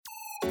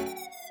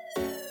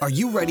Are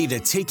you ready to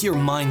take your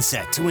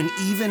mindset to an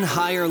even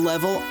higher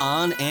level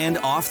on and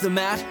off the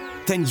mat?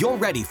 Then you're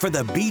ready for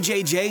the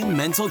BJJ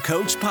Mental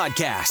Coach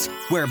Podcast,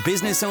 where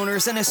business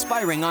owners and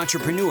aspiring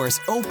entrepreneurs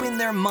open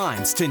their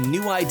minds to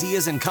new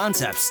ideas and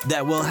concepts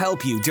that will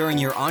help you during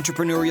your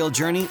entrepreneurial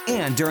journey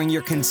and during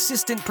your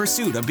consistent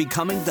pursuit of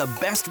becoming the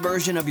best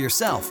version of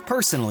yourself,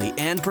 personally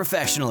and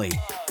professionally.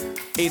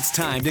 It's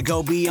time to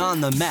go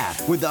beyond the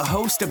mat with the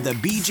host of the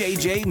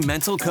BJJ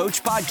Mental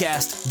Coach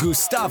Podcast,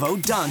 Gustavo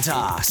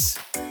Dantas.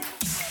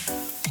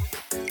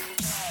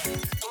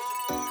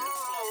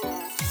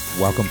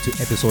 Welcome to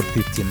episode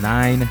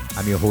 59.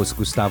 I'm your host,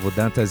 Gustavo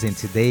Dantas, and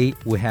today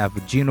we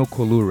have Gino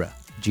Collura.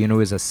 Gino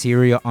is a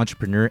serial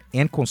entrepreneur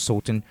and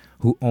consultant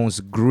who owns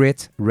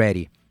Grit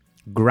Ready,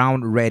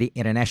 Ground Ready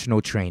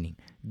International Training,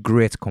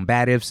 Grit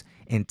Combatives,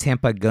 and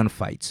Tampa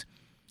Gunfights.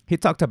 He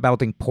talked about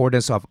the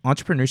importance of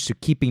entrepreneurs to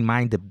keep in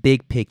mind the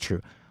big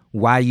picture,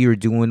 why you're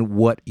doing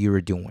what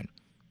you're doing.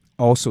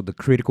 Also, the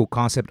critical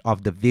concept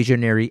of the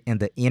visionary and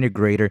the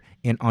integrator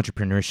in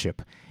entrepreneurship.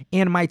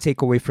 And my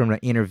takeaway from the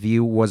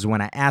interview was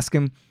when I asked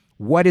him,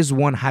 what is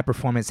one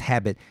high-performance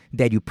habit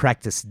that you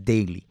practice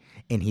daily?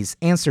 And his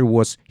answer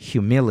was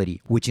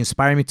humility, which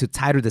inspired me to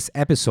title this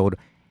episode,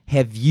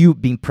 Have You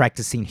Been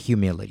Practicing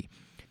Humility?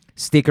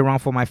 Stick around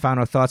for my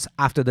final thoughts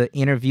after the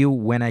interview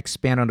when I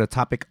expand on the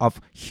topic of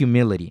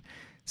humility.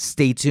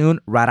 Stay tuned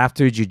right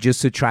after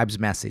Jiu-Jitsu Tribe's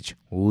message.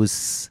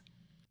 Oos.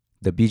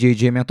 The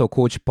BJJ Mental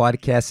Coach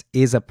Podcast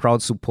is a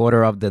proud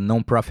supporter of the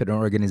nonprofit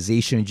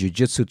organization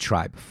Jiu-Jitsu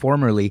Tribe,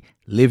 formerly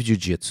Live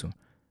Jiu-Jitsu.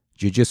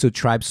 Jiu-Jitsu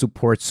Tribe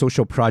supports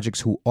social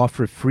projects who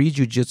offer free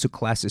jiu-jitsu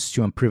classes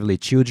to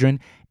unprivileged children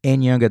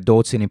and young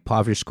adults in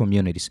impoverished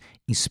communities,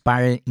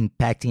 inspiring,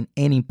 impacting,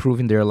 and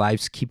improving their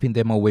lives, keeping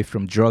them away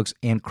from drugs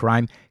and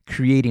crime,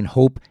 creating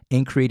hope,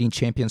 and creating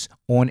champions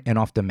on and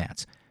off the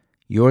mats.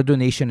 Your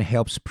donation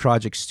helps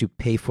projects to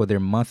pay for their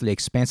monthly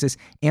expenses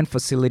and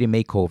facility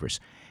makeovers.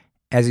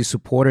 As a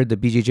supporter, the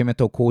BJJ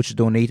Mental Coach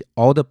donate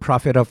all the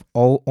profit of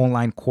all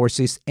online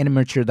courses and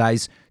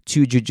merchandise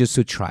to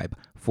Jiu-Jitsu Tribe.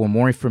 For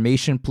more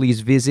information,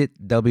 please visit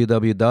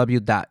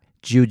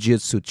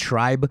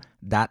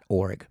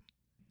www.jiujitsutribe.org.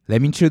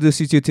 Let me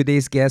introduce you to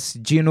today's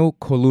guest, Gino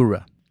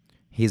Collura.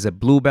 He's a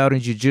blue belt in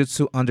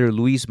Jiu-Jitsu under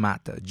Luis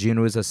Mata.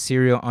 Gino is a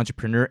serial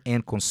entrepreneur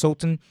and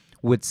consultant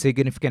with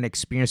significant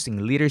experience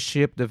in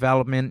leadership,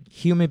 development,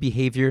 human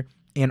behavior,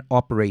 and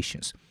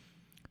operations.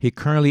 He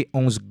currently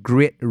owns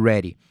Grit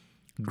Ready,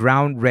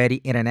 Ground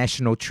Ready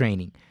International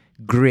Training,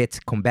 Grit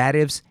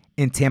Combatives,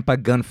 and Tampa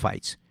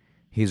Gunfights.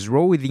 His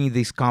role within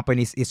these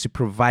companies is to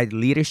provide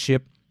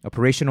leadership,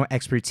 operational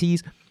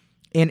expertise,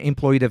 and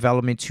employee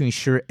development to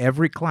ensure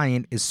every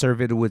client is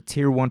served with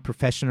Tier 1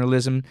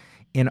 professionalism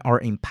and are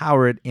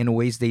empowered in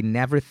ways they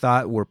never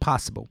thought were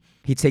possible.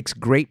 He takes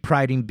great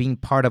pride in being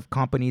part of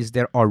companies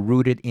that are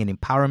rooted in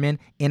empowerment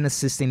and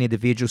assisting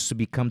individuals to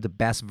become the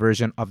best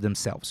version of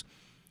themselves.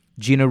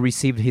 Gino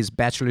received his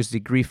bachelor's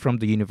degree from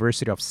the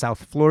University of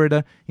South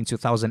Florida in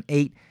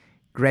 2008,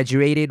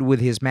 graduated with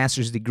his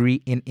master's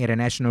degree in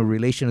international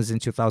relations in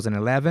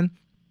 2011,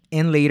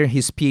 and later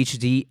his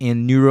PhD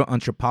in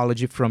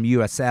neuroanthropology from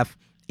USF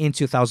in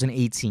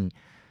 2018.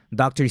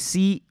 Dr.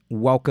 C,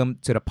 welcome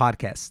to the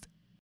podcast.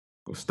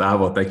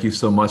 Gustavo, thank you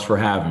so much for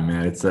having me,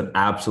 man. It's an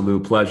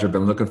absolute pleasure.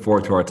 Been looking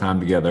forward to our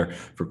time together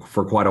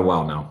for quite a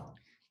while now.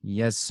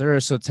 Yes,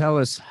 sir. So tell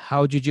us,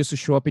 how did Jiu-Jitsu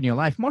show up in your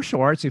life?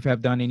 Martial arts, if you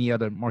have done any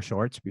other martial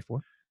arts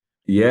before.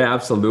 Yeah,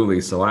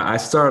 absolutely. So I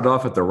started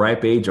off at the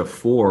ripe age of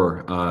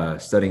 4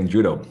 studying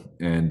judo.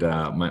 And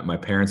my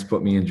parents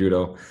put me in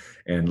judo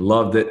and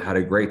loved it, had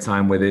a great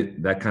time with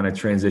it. That kind of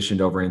transitioned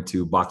over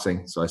into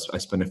boxing. So I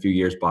spent a few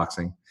years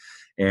boxing.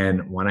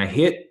 And when I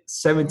hit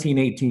 17,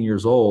 18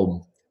 years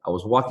old, I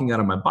was walking out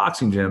of my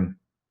boxing gym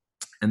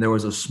and there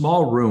was a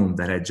small room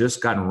that had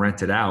just gotten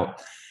rented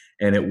out.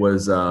 And it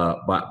was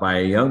by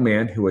a young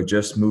man who had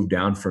just moved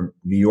down from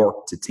New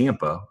York to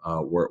Tampa,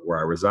 where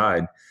I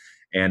reside.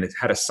 And it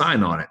had a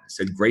sign on it. It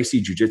said Gracie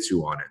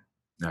Jiu-Jitsu on it.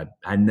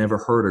 I'd never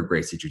heard of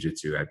Gracie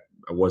Jiu-Jitsu. I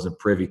wasn't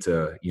privy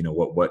to,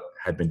 what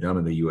had been done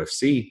in the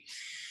UFC.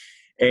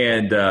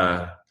 And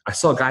I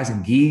saw guys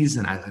in gis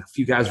and a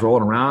few guys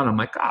rolling around. I'm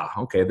like,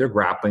 okay, they're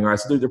grappling. Or I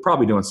said, they're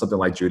probably doing something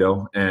like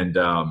judo. And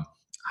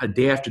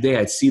day after day,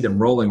 I'd see them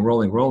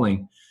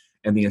rolling.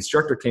 And the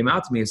instructor came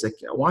out to me and said,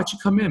 why don't you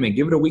come in, man?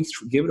 Give it a week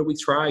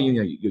try.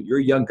 You're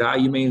a young guy.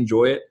 You may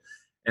enjoy it.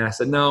 And I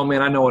said, no,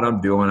 man, I know what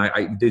I'm doing.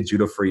 I did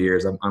judo for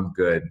years. I'm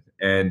good.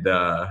 And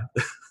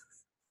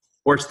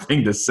worst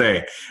thing to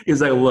say.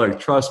 He's like, look,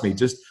 trust me.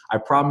 I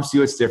promise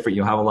you it's different.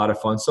 You'll have a lot of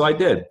fun. So I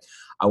did.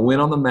 I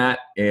went on the mat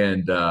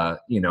and,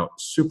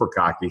 super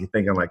cocky,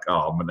 thinking like,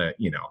 I'm going to,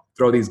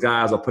 throw these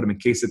guys. I'll put them in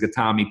case of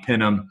gatami, pin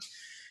them.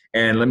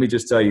 And let me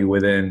just tell you,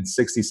 within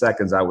 60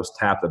 seconds, I was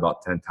tapped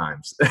about 10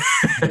 times.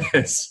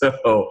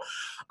 So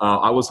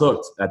I was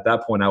hooked. At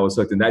that point, I was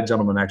hooked. And that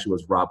gentleman actually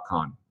was Rob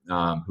Kahn,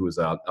 who was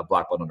a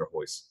black belt under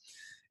Hoist.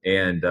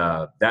 And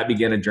that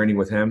began a journey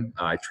with him.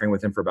 I trained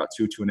with him for about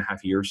 2.5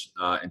 years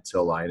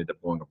until I ended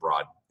up going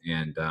abroad.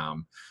 And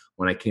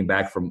when I came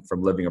back from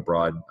living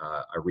abroad,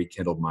 I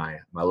rekindled my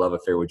love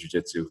affair with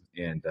jiu-jitsu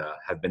and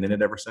have been in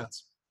it ever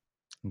since.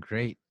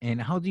 Great.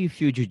 And how do you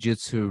feel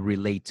jiu-jitsu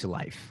relate to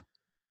life?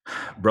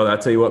 Brother, I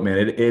tell you what, man,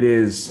 it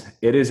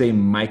is a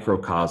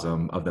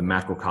microcosm of the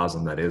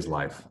macrocosm that is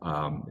life.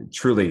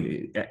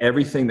 Truly,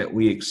 everything that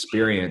we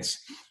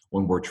experience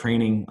when we're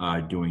training,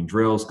 doing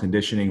drills,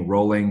 conditioning,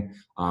 rolling,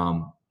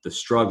 the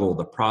struggle,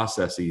 the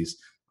processes,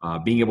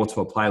 being able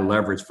to apply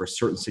leverage for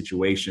certain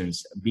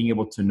situations, being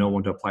able to know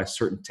when to apply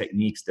certain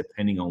techniques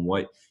depending on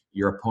what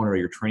your opponent or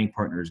your training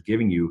partner is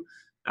giving you.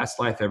 That's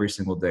life every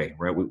single day,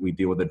 right? We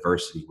deal with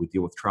adversity. We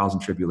deal with trials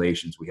and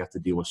tribulations. We have to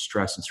deal with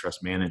stress and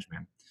stress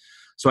management.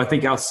 So I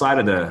think outside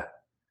of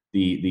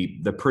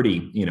the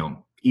pretty,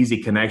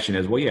 easy connection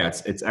is, well, yeah,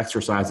 it's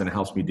exercise and it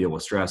helps me deal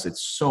with stress.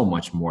 It's so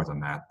much more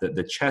than that.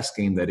 The chess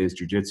game that is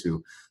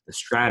jiu-jitsu, the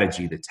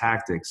strategy, the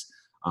tactics,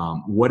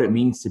 what it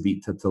means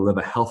to live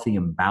a healthy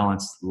and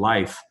balanced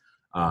life,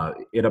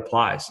 it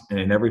applies. And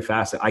in every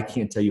facet, I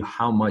can't tell you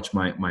how much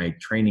my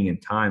training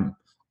and time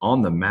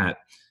on the mat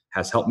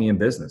has helped me in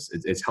business.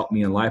 It's helped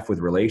me in life with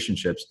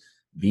relationships,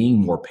 being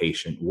more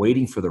patient,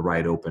 waiting for the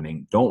right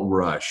opening, don't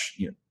rush,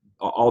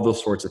 all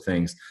those sorts of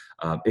things.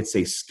 It's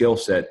a skill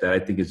set that I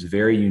think is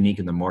very unique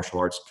in the martial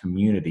arts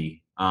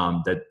community,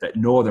 that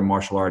no other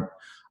martial art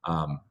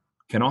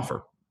can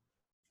offer.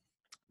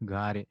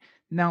 Got it.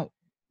 Now,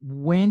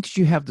 when did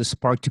you have the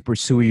spark to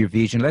pursue your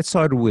vision? Let's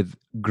start with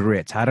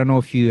grit. I don't know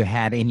if you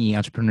had any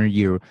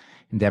entrepreneurial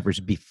endeavors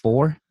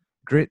before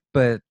grit,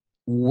 but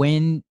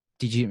when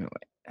did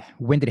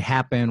it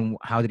happen?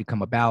 How did it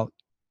come about?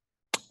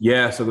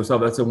 Yeah, so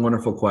Gustavo, that's a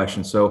wonderful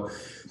question. So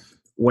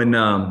when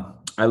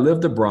I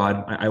lived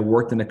abroad, I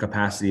worked in the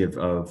capacity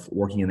of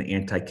working in the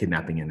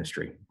anti-kidnapping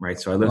industry, right?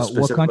 So I lived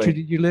What country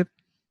did you live?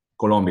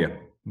 Colombia.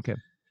 Okay.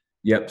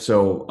 Yep.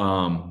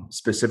 So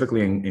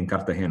specifically in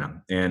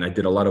Cartagena, and I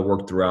did a lot of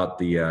work throughout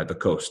the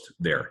coast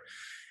there.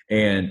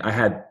 And I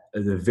had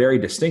the very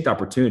distinct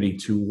opportunity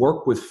to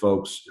work with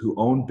folks who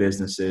own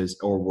businesses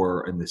or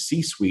were in the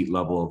C-suite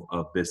level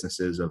of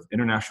businesses, of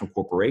international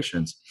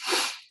corporations.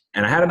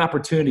 And I had an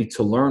opportunity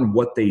to learn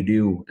what they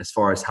do as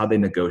far as how they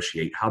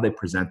negotiate, how they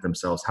present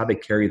themselves, how they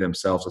carry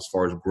themselves as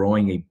far as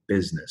growing a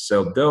business.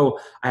 So though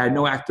I had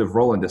no active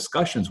role in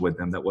discussions with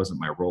them, that wasn't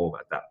my role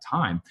at that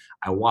time,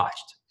 I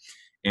watched.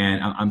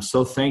 And I'm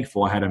so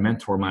thankful. I had a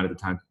mentor of mine at the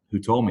time who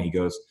told me, he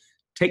goes,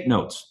 take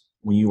notes.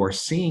 When you are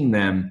seeing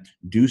them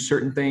do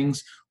certain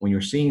things, when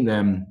you're seeing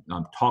them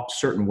talk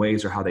certain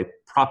ways or how they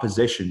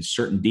proposition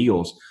certain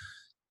deals,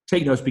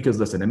 take notes, because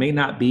listen, it may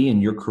not be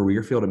in your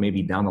career field, it may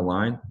be down the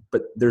line,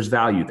 but there's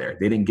value there.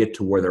 They didn't get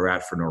to where they're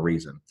at for no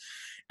reason.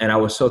 And I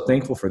was so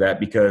thankful for that,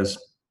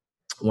 because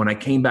when I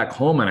came back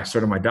home and I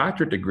started my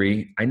doctorate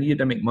degree, I needed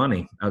to make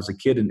money. I was a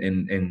kid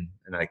and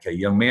like a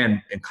young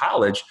man in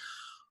college.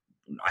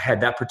 I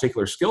had that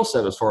particular skill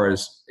set as far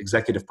as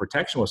executive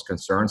protection was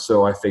concerned.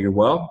 So I figured,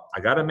 well, I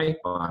got to make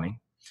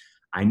money.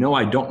 I know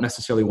I don't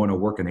necessarily want to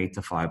work an 8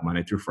 to 5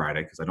 Monday through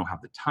Friday because I don't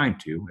have the time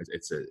to.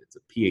 It's a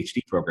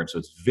PhD program, so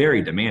it's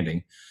very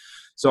demanding.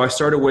 So I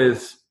started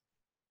with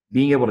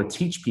being able to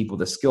teach people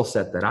the skill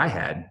set that I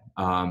had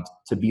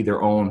to be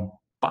their own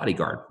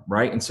bodyguard,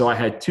 right? And so I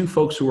had 2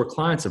 folks who were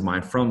clients of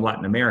mine from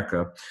Latin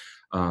America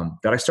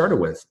that I started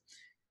with.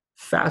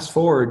 Fast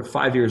forward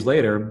 5 years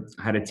later,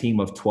 I had a team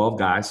of 12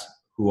 guys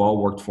who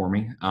all worked for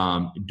me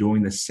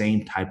doing the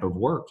same type of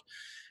work.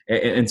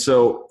 And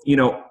so,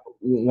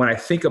 when I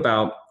think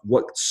about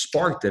what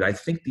sparked it, I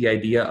think the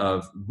idea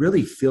of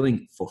really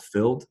feeling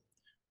fulfilled,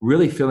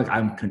 really feeling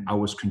I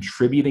was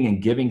contributing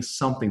and giving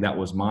something that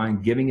was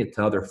mine, giving it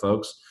to other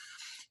folks,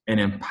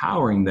 and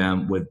empowering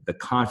them with the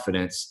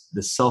confidence,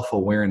 the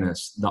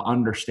self-awareness, the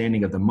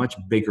understanding of the much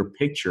bigger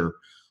picture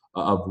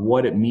of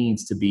what it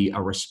means to be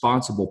a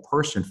responsible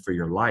person for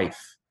your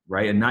life,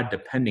 right? And not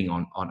depending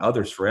on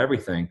others for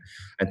everything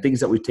and things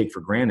that we take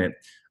for granted.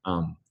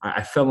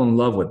 I fell in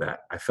love with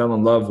that. I fell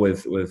in love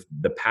with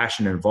the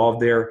passion involved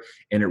there.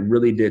 And it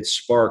really did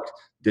spark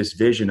this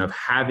vision of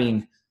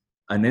having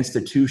an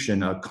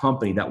institution, a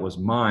company that was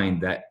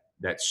mine,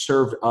 that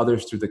served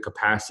others through the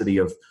capacity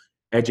of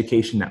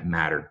education that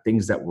mattered,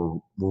 things that were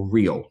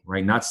real,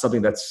 right? Not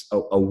something that's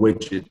a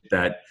widget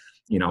that,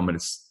 I'm going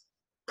to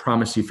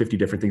promise you 50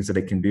 different things that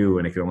it can do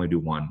and it can only do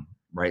one,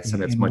 right? So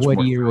that's much more.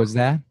 What year was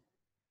that?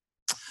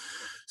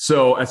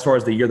 So as far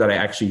as the year that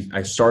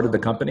I started the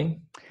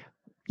company?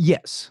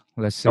 Yes.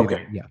 Let's say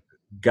okay. That, yeah.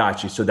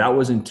 Got you. So that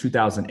was in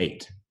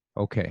 2008.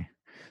 Okay.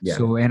 Yeah.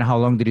 So, and how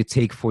long did it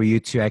take for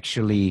you to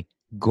actually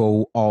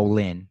go all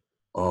in?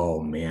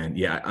 Oh man.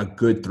 Yeah. A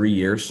good 3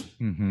 years.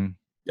 Mm-hmm.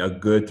 A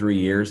good 3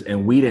 years.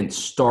 And we didn't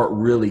start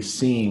really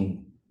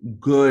seeing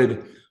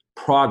good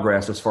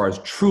progress as far as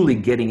truly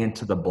getting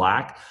into the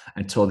black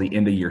until the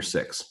end of year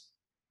 6.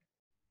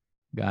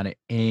 Got it.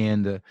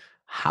 And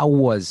how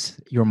was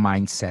your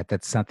mindset?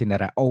 That's something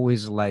that I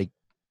always like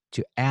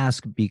to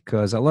ask,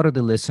 because a lot of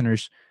the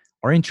listeners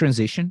are in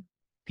transition.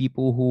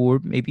 People who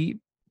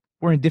maybe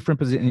were in different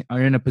position, are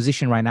in a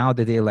position right now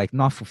that they're like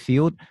not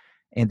fulfilled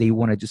and they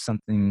want to do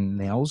something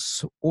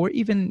else, or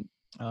even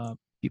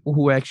people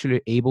who are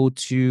actually able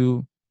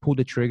to pull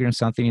the trigger on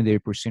something they're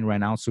pursuing right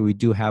now. So we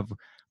do have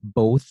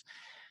both.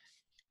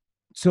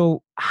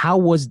 So how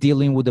was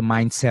dealing with the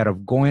mindset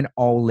of going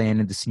all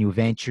in this new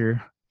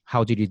venture?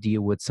 How did you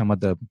deal with some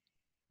of the,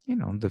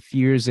 the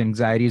fears,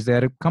 anxieties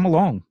that have come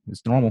along?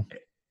 It's normal.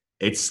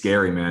 It's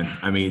scary, man.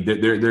 I mean,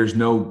 there's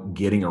no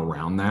getting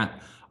around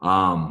that.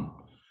 And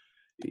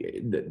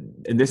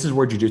this is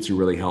where jiu-jitsu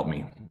really helped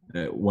me.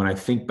 When I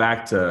think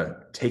back to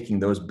taking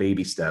those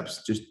baby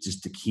steps,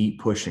 just to keep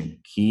pushing,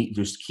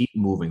 just keep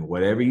moving.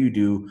 Whatever you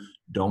do,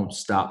 don't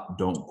stop,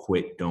 don't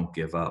quit, don't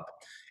give up.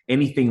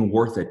 Anything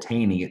worth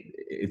attaining,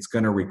 it's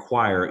going to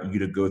require you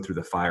to go through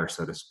the fire,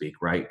 so to speak,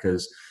 right?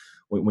 Because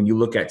when you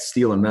look at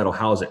steel and metal,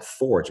 how is it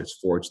forged? It's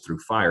forged through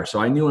fire. So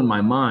I knew in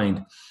my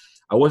mind,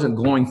 I wasn't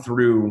going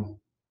through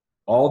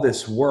all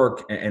this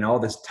work and all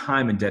this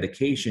time and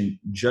dedication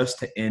just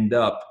to end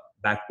up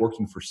back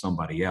working for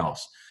somebody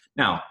else.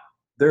 Now,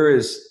 there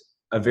is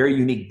a very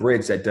unique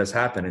bridge that does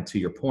happen. And to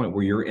your point,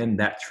 where you're in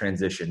that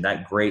transition,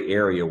 that gray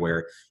area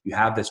where you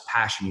have this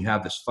passion, you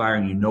have this fire,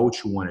 and you know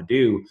what you want to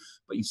do,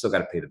 but you still got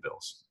to pay the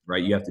bills,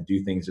 right? You have to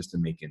do things just to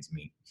make ends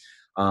meet.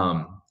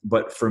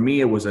 But for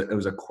me, it was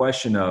a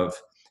question of,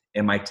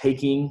 am I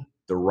taking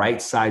the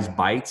right size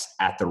bites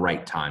at the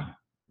right time,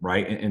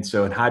 right? And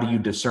so how do you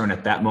discern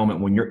at that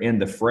moment when you're in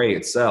the fray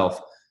itself?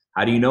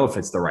 How do you know if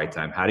it's the right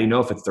time? How do you know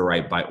if it's the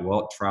right bite?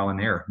 Well, trial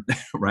and error,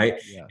 right?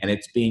 Yeah. And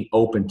it's being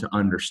open to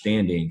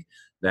understanding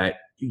that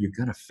you're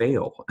going to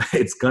fail.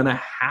 It's going to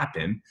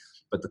happen.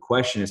 But the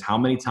question is, how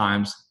many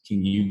times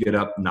can you get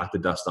up, knock the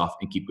dust off,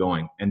 and keep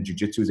going? And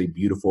jiu-jitsu is a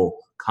beautiful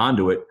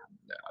conduit.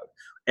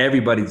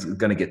 Everybody's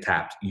going to get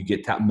tapped. You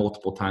get tapped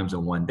multiple times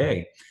in one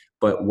day.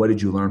 But what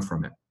did you learn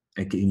from it?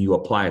 And can you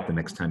apply it the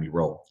next time you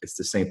roll? It's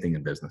the same thing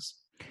in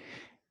business.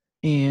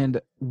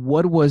 And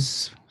what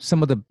was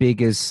some of the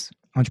biggest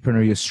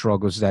entrepreneurial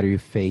struggles that you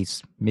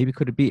faced? Maybe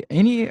could it be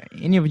any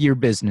of your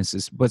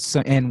businesses,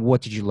 and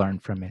what did you learn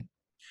from it?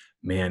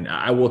 Man,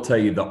 I will tell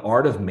you the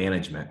art of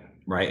management,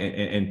 right?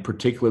 And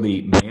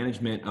particularly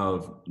management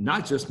of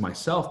not just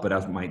myself, but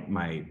as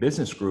my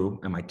business grew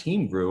and my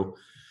team grew.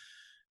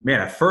 Man,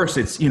 at first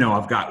it's,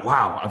 I've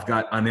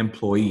got an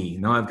employee.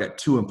 Now I've got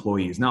 2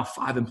 employees, now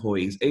 5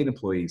 employees, 8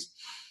 employees.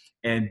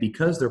 And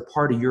because they're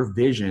part of your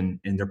vision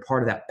and they're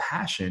part of that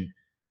passion,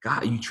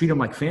 God, you treat them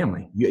like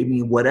family.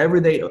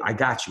 I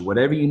got you,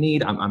 whatever you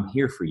need, I'm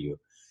here for you.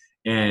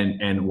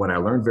 And what I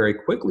learned very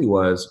quickly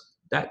was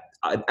that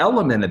an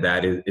element of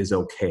that is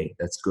okay.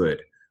 That's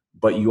good.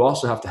 But you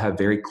also have to have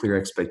very clear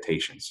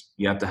expectations.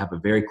 You have to have a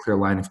very clear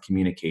line of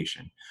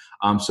communication.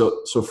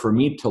 So for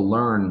me to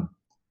learn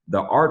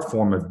the art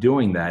form of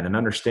doing that and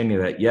understanding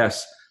that,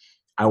 yes,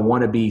 I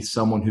want to be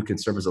someone who can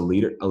serve as a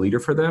leader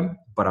for them,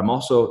 but I'm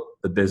also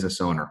the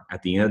business owner.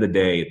 At the end of the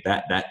day,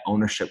 that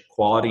ownership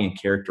quality and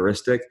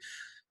characteristic,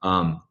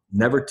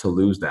 never to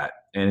lose that.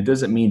 And it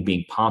doesn't mean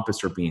being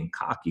pompous or being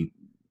cocky.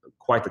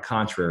 Quite the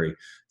contrary.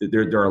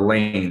 There are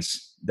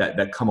lanes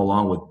that come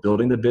along with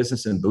building the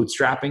business and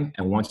bootstrapping.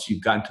 And once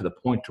you've gotten to the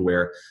point to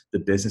where the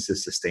business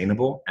is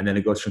sustainable, and then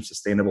it goes from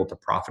sustainable to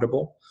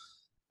profitable,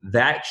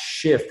 that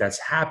shift that's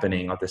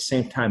happening at the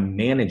same time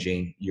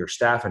managing your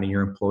staff and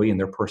your employee and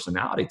their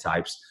personality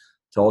types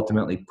to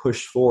ultimately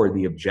push forward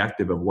the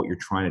objective of what you're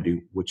trying to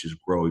do, which is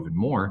grow even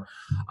more.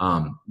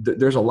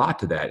 There's a lot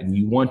to that. And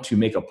you want to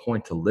make a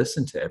point to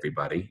listen to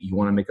everybody. You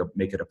want to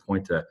make it a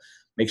point to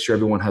make sure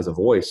everyone has a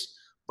voice,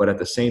 but at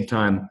the same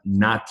time,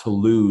 not to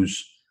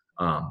lose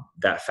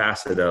that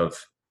facet of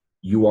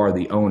you are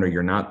the owner.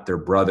 You're not their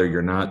brother.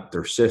 You're not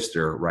their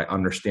sister, right?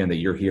 Understand that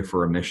you're here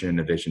for a mission and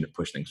a vision to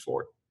push things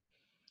forward.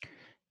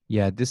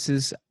 Yeah, this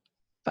is,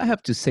 I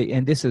have to say,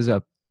 and this is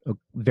a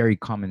very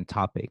common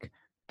topic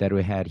that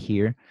we had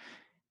here.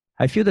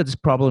 I feel that it's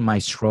probably my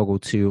struggle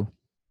too,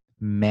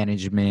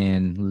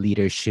 management,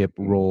 leadership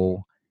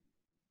role.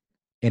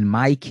 In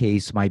my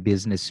case, my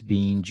business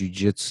being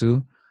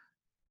jiu-jitsu,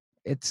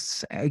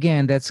 it's,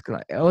 again, it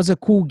was a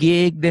cool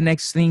gig. The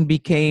next thing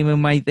became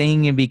my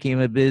thing and became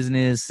a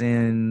business.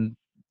 And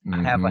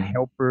I have a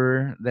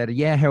helper that,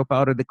 help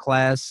out of the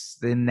class.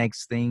 The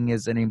next thing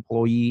is an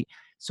employee.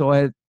 So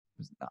I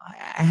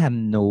have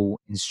no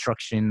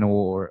instruction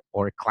or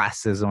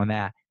classes on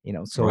that,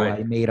 so right.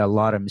 I made a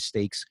lot of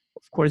mistakes.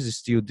 Of course, I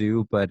still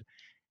do, but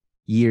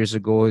years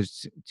ago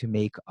is to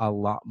make a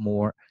lot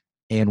more.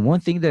 And one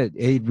thing that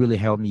it really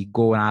helped me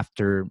go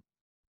after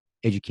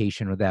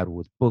education with that,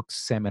 with books,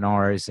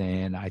 seminars,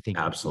 and I think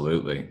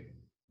absolutely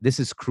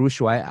this is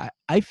crucial.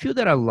 I feel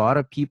that a lot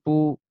of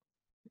people,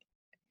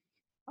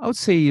 I would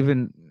say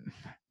even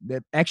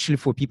that actually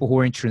for people who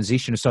are in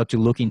transition start to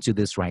look into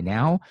this right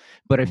now,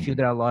 but I feel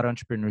that a lot of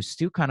entrepreneurs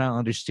still kind of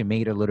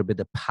underestimate a little bit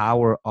the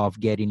power of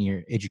getting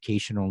your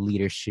educational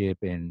leadership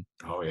and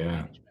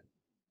management.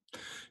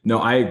 No,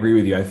 I agree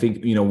with you. I think,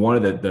 one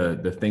of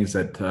the things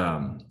that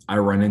I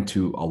run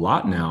into a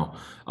lot now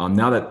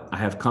that I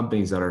have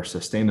companies that are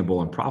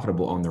sustainable and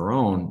profitable on their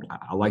own,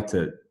 I like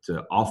to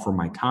offer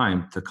my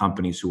time to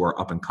companies who are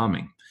up and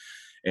coming.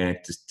 and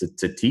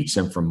to teach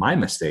them from my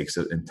mistakes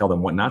and tell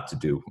them what not to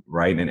do,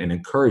 right? And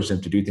encourage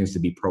them to do things to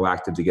be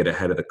proactive, to get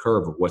ahead of the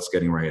curve of what's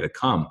getting ready to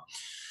come.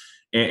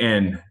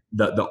 And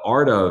the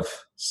art of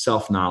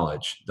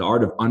self-knowledge, the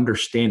art of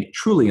understanding,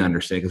 truly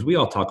understanding, because we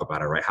all talk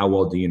about it, right? How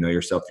well do you know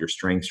yourself, your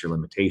strengths, your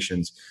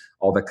limitations,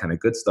 all that kind of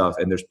good stuff.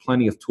 And there's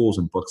plenty of tools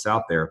and books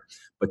out there,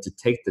 but to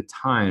take the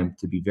time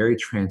to be very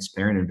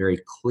transparent and very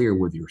clear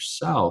with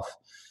yourself,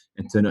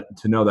 and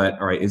to know that,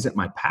 all right, is it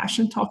my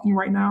passion talking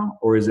right now,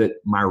 or is it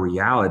my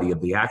reality of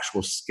the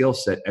actual skill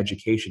set,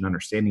 education,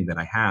 understanding that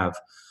I have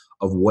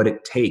of what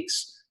it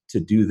takes to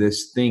do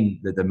this thing,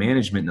 that the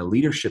management and the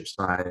leadership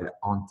side,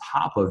 on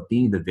top of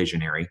being the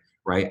visionary,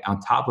 right? On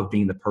top of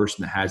being the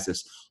person that has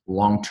this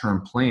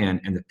long-term plan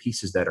and the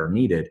pieces that are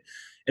needed.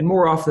 And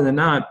more often than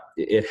not,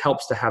 it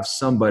helps to have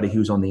somebody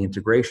who's on the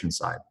integration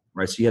side,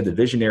 right? So you have the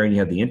visionary and you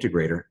have the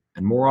integrator.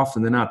 And more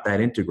often than not,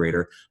 that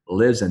integrator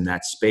lives in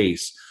that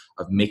space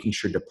of making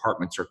sure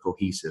departments are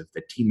cohesive,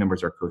 that team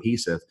members are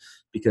cohesive,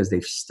 because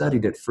they've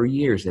studied it for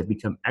years. They've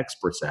become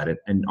experts at it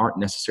and aren't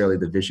necessarily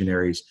the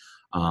visionaries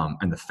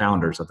and the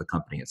founders of the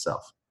company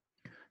itself.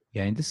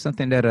 Yeah, and this is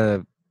something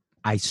that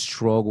I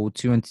struggle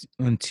to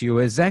until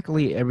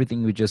exactly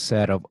everything you just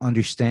said, of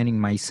understanding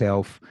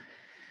myself,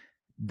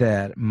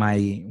 that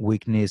my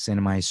weakness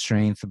and my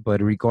strength,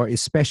 but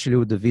especially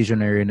with the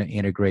visionary and the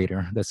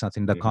integrator. That's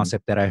something, the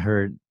concept that I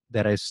heard,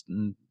 that I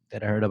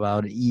heard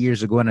about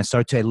years ago, and I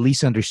started to at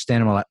least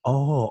understand. I'm like,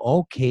 oh,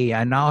 okay,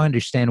 I now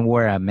understand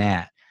where I'm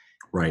at.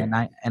 Right.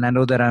 And I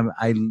know that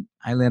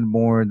I land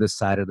more on the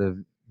side of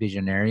the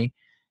visionary,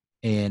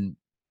 and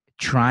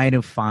try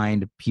to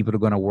find people who are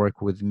going to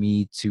work with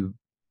me to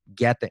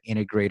get the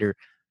integrator.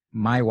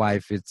 My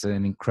wife, it's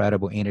an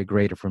incredible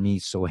integrator for me.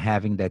 So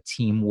having that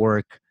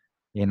teamwork,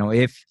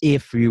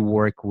 if we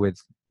work with,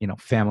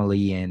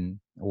 family and,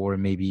 or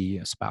maybe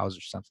a spouse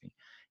or something,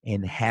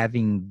 and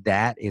having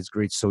that is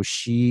great. So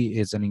she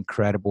is an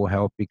incredible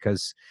help,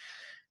 because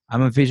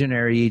I'm a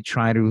visionary,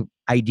 trying to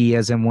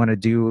ideas and want to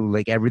do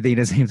like everything at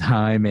the same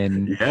time,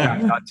 and try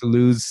not to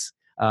lose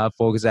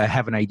focus. I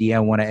have an idea, I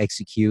want to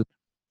execute,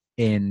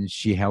 and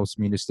she helps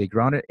me to stay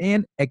grounded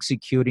and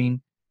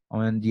executing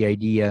on the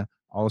idea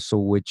also,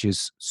 which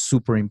is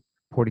super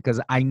important, because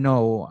I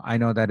know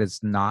that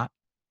it's not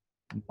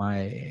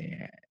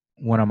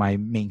one of my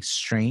main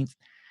strengths.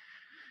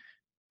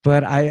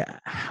 But I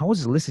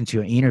was listening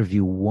to an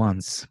interview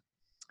once.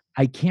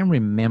 I can't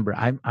remember.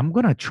 I'm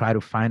gonna try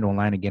to find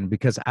online again,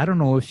 because I don't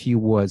know if he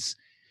was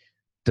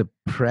the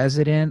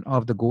president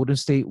of the Golden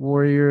State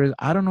Warriors.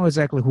 I don't know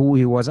exactly who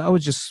he was. I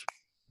was just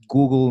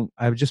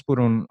I just put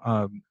on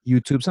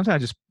YouTube. Sometimes I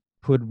just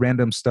put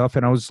random stuff,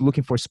 and I was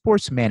looking for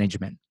sports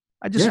management.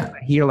 I just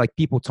hear like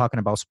people talking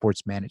about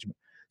sports management.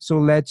 So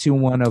led to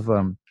one of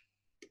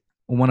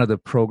the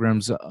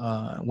programs,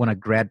 one a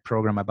grad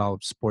program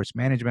about sports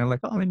management.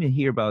 Like, oh, let me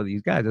hear about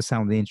these guys. That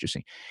sounds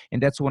interesting.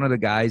 And that's one of the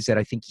guys that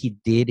I think he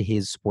did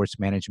his sports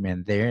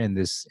management there in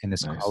this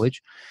nice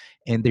college.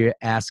 And they're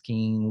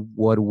asking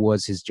what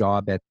was his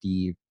job at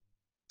the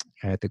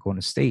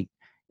Golden State.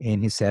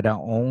 And he said, I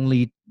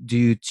only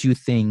do two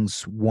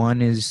things.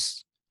 One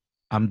is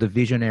I'm the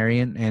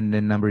visionarian, and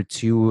then number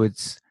two,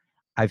 it's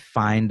I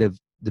find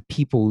the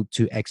people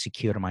to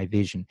execute on my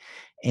vision.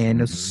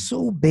 And it's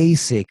so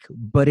basic,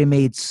 but it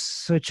made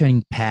such an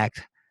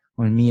impact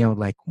on me. I was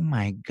like, oh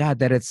my God,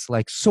 that it's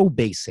like so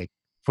basic.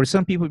 For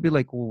some people, it'd be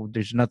like, well,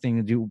 there's nothing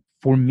to do.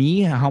 For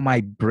me, how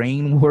my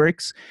brain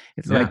works,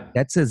 it's like,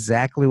 that's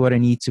exactly what I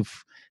need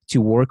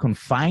to work on,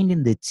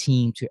 finding the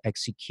team to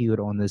execute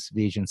on this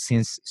vision,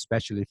 since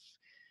especially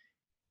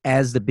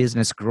as the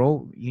business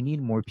grow, you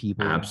need more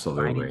people.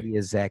 Absolutely. Finding the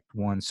exact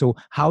one. So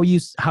how you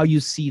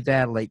see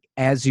that, like,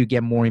 as you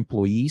get more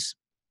employees,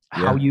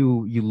 how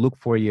you look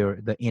for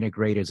the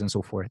integrators and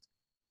so forth?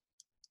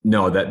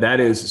 No, that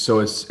is, so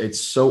it's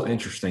so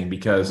interesting,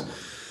 because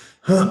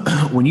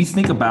when you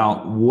think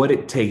about what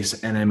it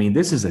takes, and I mean,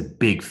 this is a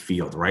big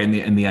field, right?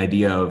 And the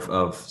idea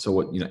of so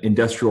what,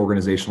 industrial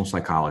organizational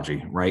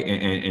psychology, right?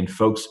 And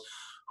folks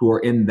who are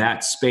in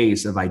that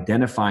space of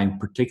identifying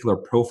particular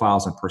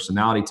profiles and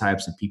personality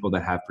types and people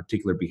that have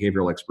particular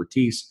behavioral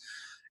expertise.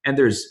 And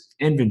there's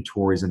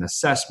inventories and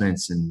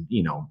assessments and,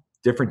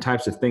 different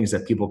types of things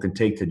that people can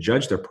take to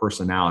judge their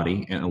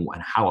personality and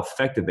how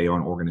effective they are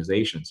in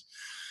organizations.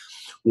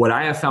 What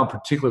I have found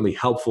particularly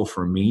helpful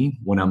for me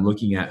when I'm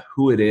looking at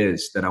who it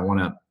is that I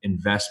want to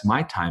invest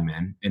my time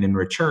in, and in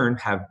return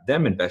have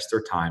them invest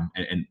their time,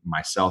 and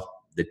myself,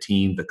 the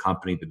team, the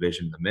company, the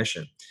vision, the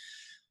mission,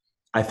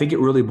 I think it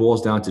really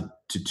boils down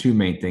to two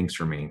main things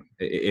for me.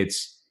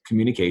 It's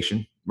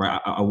communication, right?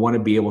 I want to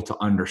be able to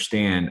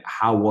understand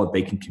how well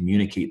they can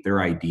communicate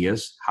their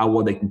ideas, how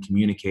well they can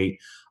communicate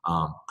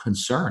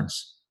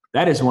concerns.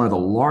 That is one of the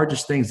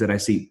largest things that I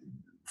see.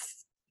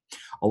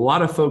 A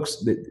lot of folks,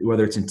 that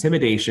whether it's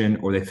intimidation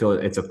or they feel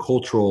it's a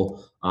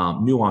cultural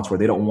nuance where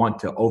they don't want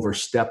to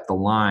overstep the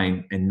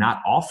line and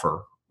not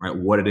offer, right,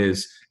 what it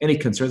is, any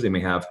concerns they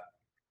may have,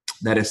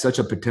 that is such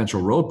a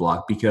potential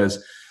roadblock.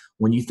 Because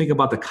when you think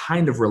about the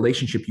kind of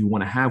relationship you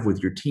want to have with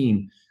your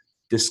team,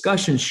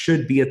 discussion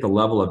should be at the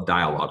level of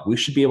dialogue. We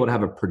should be able to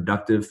have a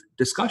productive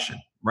discussion,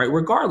 right?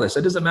 Regardless,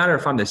 it doesn't matter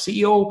if I'm the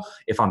CEO,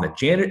 if I'm the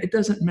janitor, it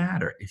doesn't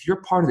matter. If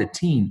you're part of the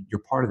team,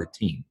 you're part of the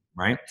team,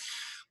 right?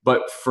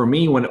 But for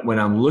me, when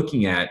I'm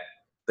looking at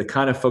the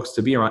kind of folks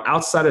to be around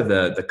outside of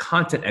the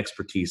content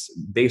expertise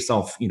based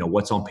off,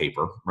 what's on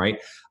paper, right?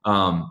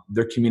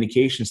 Their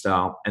communication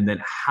style, and then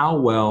how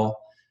well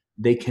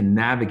they can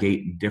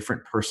navigate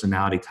different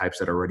personality types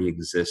that already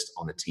exist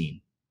on the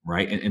team,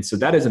 right? And so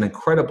that is an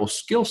incredible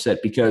skill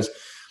set, because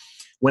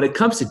when it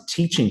comes to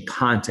teaching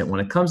content, when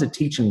it comes to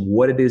teaching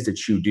what it is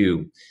that you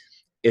do,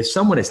 if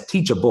someone is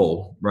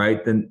teachable,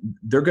 right, then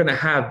they're going to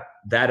have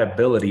that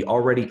ability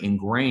already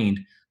ingrained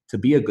to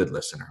be a good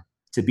listener,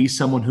 to be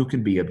someone who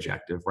can be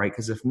objective, right?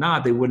 Because if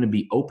not, they wouldn't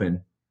be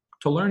open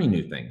to learning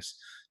new things.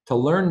 To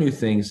learn new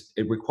things,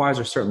 it requires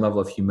a certain level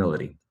of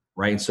humility,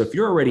 right? And so if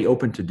you're already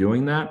open to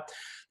doing that,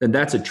 then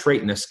that's a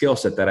trait and a skill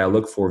set that I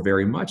look for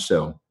very much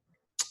so.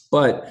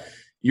 But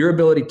your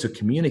ability to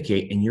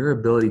communicate and your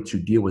ability to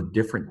deal with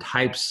different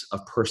types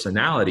of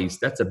personalities,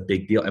 that's a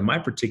big deal in my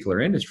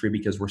particular industry,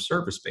 because we're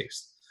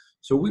service-based.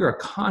 So we are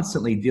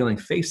constantly dealing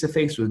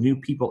face-to-face with new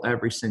people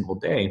every single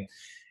day,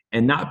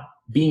 and not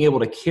being able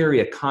to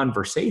carry a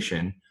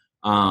conversation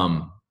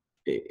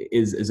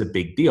is a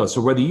big deal.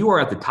 So whether you are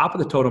at the top of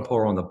the totem pole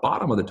or on the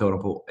bottom of the totem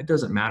pole, it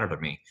doesn't matter to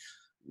me.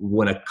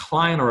 When a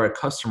client or a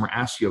customer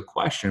asks you a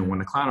question,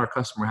 when a client or a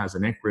customer has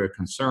an inquiry or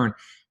concern,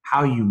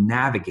 how you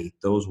navigate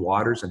those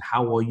waters and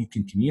how well you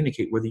can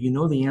communicate, whether you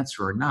know the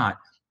answer or not,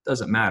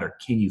 doesn't matter.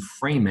 Can you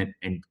frame it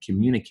and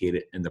communicate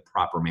it in the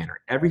proper manner?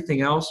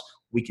 Everything else,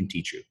 we can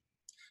teach you.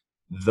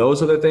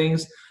 Those other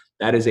things,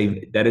 that is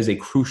a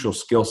crucial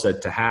skill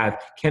set to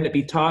have. Can it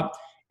be taught?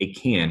 It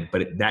can,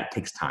 but that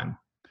takes time.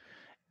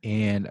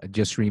 And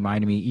just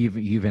reminded me, you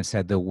even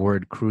said the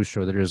word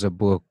crucial. There's a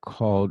book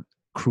called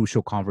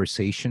Crucial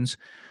Conversations,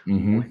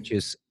 which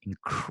is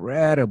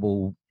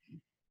incredible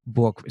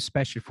book,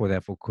 especially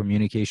for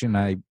communication.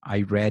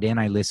 I read and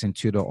I listened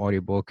to the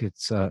audiobook.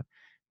 It's a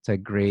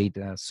great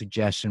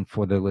suggestion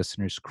for the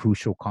listeners.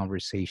 Crucial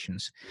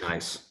Conversations.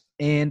 Nice.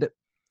 And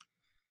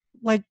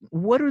what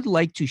would you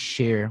like to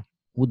share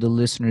with the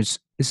listeners,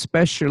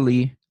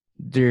 especially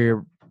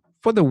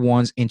for the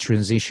ones in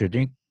transition,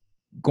 they're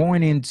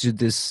going into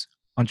this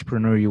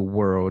entrepreneurial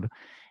world,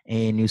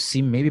 and you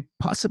see maybe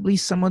possibly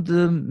some of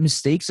the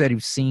mistakes that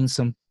you've seen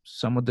some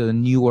of the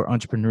newer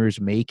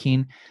entrepreneurs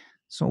making.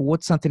 So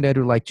what's something that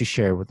you'd like to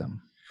share with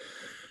them?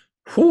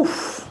 Whew,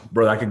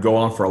 bro, I could go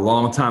on for a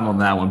long time on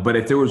that one. But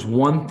if there was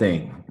one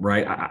thing,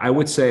 right, I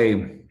would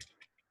say,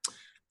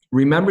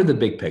 remember the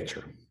big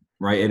picture,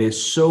 right? It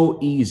is so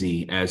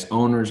easy as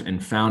owners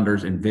and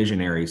founders and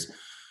visionaries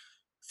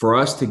for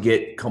us to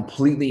get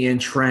completely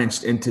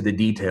entrenched into the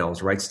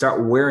details, right?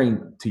 Start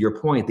wearing, to your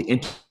point, the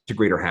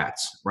integrator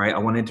hats, right? I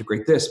want to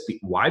integrate this.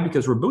 Why?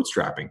 Because we're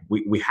bootstrapping.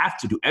 We have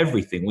to do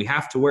everything. We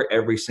have to wear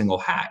every single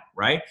hat,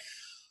 right?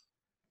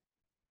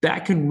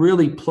 That can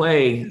really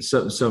play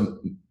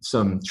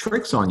some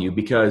tricks on you,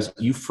 because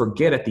you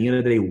forget at the end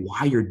of the day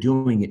why you're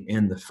doing it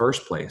in the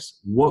first place.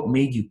 What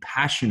made you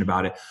passionate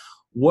about it?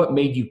 What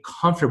made you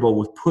comfortable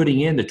with putting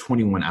in the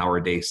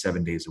 21-hour day,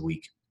 7 days a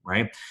week,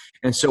 right?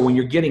 And so when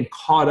you're getting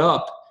caught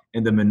up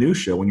in the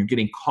minutia, when you're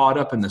getting caught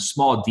up in the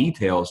small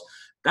details,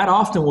 that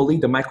often will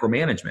lead to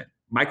micromanagement.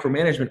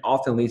 Micromanagement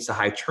often leads to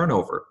high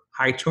turnover.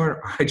 High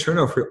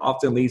turnover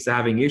often leads to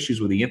having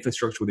issues with the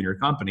infrastructure within your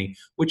company,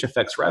 which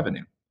affects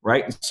revenue,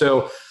 right?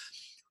 So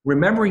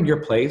remembering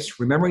your place,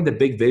 remembering the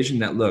big vision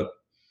that, look,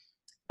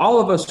 all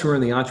of us who are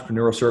in the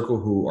entrepreneurial circle,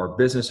 who are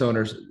business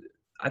owners,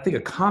 I think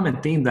a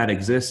common theme that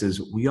exists is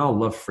we all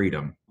love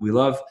freedom. We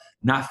love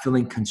not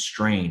feeling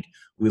constrained.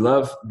 We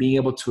love being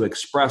able to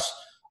express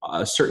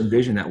a certain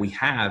vision that we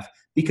have,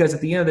 because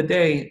at the end of the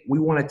day, we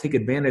want to take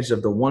advantage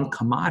of the one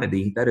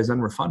commodity that is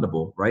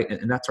unrefundable, right?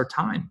 And that's our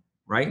time,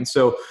 right? And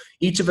so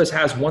each of us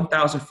has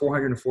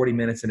 1,440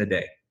 minutes in a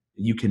day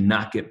you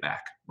cannot get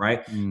back,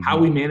 right? Mm-hmm. How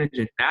we manage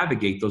and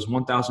navigate those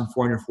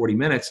 1,440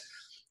 minutes,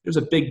 there's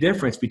a big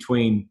difference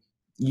between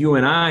you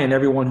and I and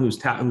everyone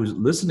who's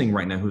listening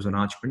right now, who's an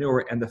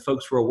entrepreneur, and the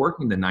folks who are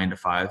working the 9 to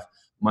 5,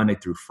 Monday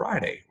through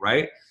Friday,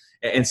 right?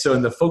 And so,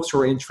 and the folks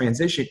who are in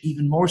transition,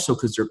 even more so,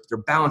 because they're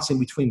balancing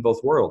between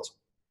both worlds.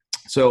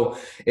 So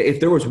if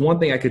there was one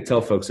thing I could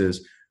tell folks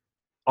is,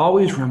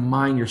 always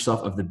remind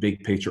yourself of the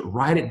big picture.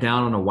 Write it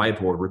down on a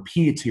whiteboard.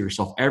 Repeat it to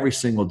yourself every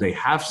single day.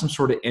 Have some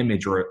sort of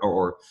image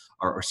or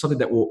something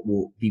that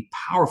will be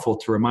powerful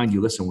to remind you,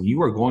 listen, when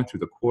you are going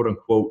through the quote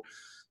unquote,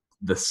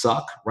 the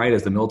suck, right,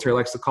 as the military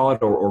likes to call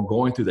it, or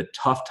going through the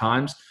tough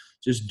times,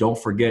 just don't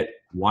forget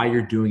why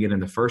you're doing it in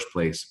the first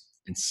place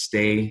and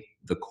stay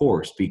the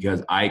course,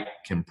 because I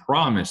can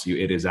promise you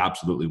it is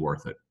absolutely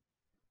worth it.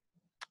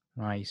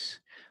 Nice.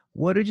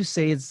 What would you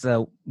say is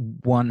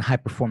one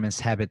high-performance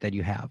habit that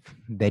you have,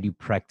 that you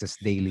practice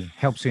daily,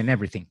 helps you in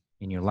everything,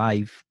 in your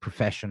life,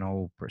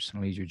 professional,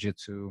 personally,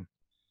 jiu-jitsu?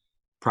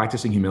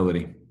 Practicing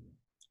humility.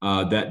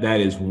 That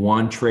is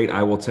one trait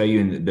I will tell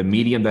you. And the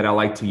medium that I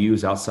like to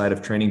use outside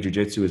of training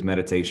jiu-jitsu is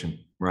meditation,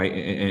 right?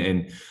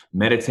 And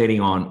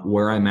meditating on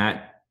where I'm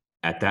at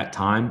at that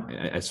time,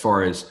 as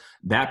far as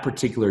that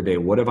particular day.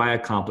 What have I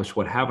accomplished?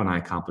 What haven't I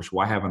accomplished?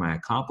 Why haven't I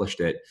accomplished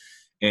it?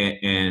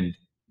 And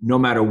no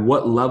matter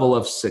what level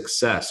of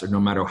success or no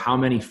matter how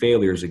many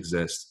failures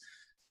exist,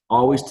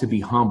 always to be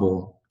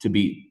humble, to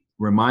be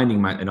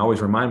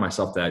always remind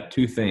myself that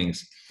two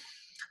things.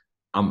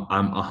 I'm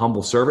a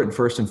humble servant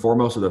first and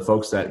foremost of the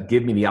folks that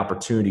give me the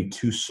opportunity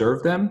to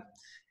serve them.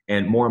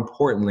 And more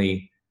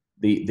importantly,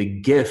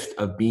 the gift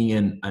of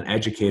being an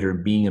educator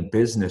and being a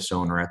business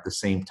owner at the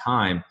same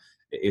time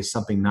is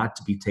something not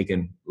to be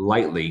taken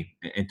lightly,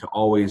 and to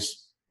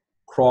always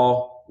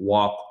crawl,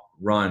 walk,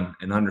 run,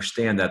 and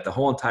understand that the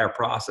whole entire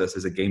process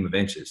is a game of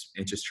inches.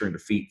 Inches turn to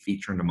feet,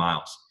 feet turn to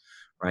miles,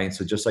 right? And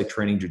so just like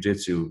training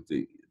jiu-jitsu,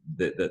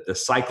 the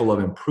cycle of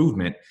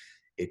improvement,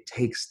 it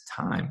takes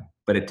time,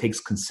 but it takes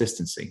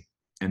consistency.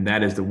 And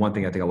that is the one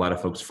thing I think a lot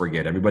of folks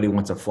forget. Everybody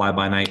wants a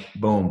fly-by-night,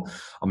 boom,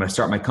 I'm going to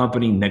start my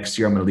company. Next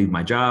year, I'm going to leave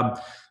my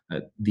job.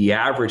 The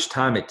average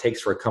time it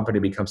takes for a company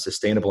to become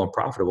sustainable and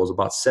profitable is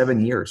about 7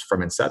 years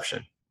from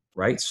inception,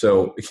 right?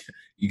 So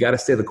you got to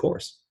stay the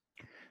course.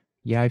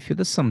 Yeah, I feel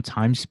that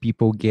sometimes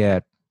people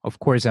get, of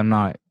course, I'm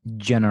not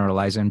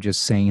generalizing, I'm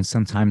just saying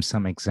sometimes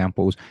some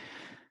examples.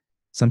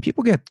 Some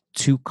people get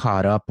too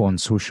caught up on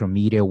social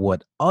media,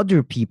 what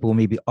other people,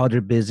 maybe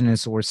other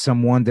business or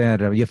someone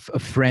that if a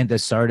friend that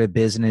started a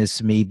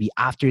business maybe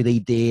after they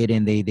did,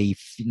 and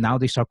now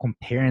they start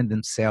comparing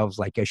themselves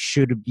like I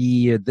should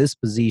be at this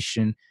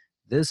position,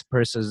 this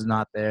person is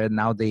not there.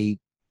 Now they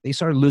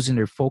start losing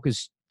their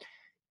focus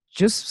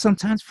just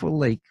sometimes for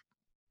like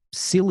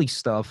silly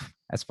stuff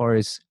as far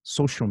as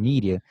social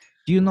media.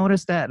 Do you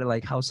notice that,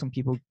 like how some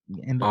people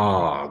end up?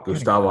 Oh,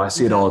 Gustavo, I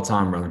see it all the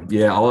time, brother.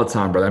 Yeah, all the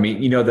time, brother. I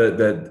mean,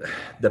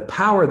 the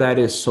power that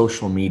is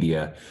social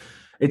media,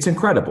 it's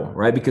incredible,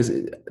 right? Because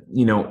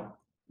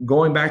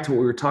going back to what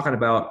we were talking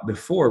about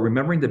before,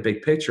 remembering the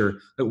big picture,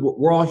 that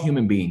we're all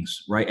human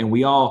beings, right? And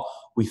we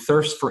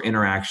thirst for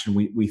interaction,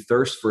 we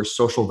thirst for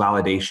social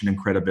validation and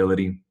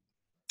credibility.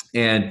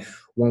 And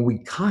when we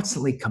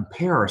constantly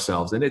compare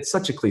ourselves, and it's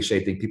such a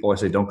cliche thing, people always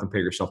say, don't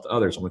compare yourself to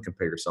others, only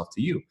compare yourself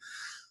to you.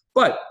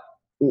 But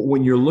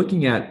when you're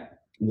looking at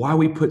why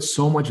we put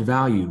so much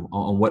value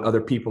on what other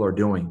people are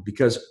doing,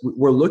 because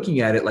we're looking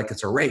at it like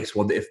it's a race.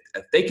 Well, if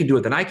they can do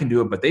it, then I can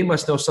do it, but they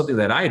must know something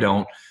that I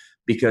don't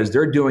because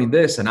they're doing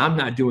this and I'm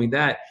not doing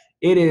that.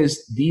 It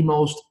is the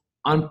most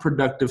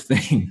unproductive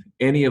thing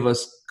any of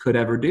us could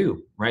ever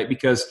do, right?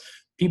 Because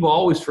people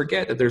always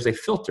forget that there's a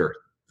filter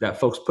that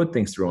folks put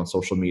things through on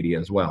social media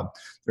as well.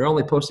 They're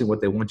only posting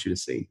what they want you to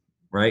see,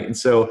 right? And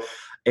so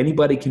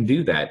anybody can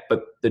do that.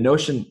 But the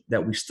notion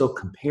that we still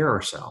compare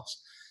ourselves,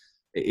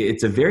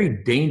 it's a very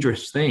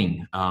dangerous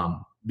thing,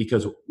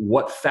 because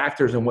what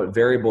factors and what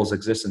variables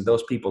exist in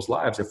those people's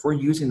lives, if we're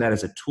using that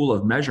as a tool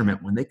of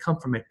measurement when they come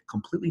from a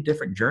completely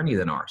different journey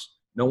than ours,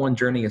 no one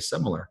journey is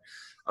similar.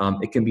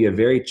 It can be a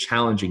very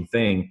challenging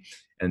thing.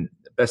 And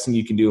the best thing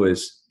you can do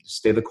is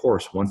stay the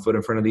course, one foot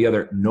in front of the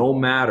other, no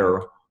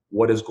matter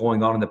what is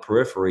going on in the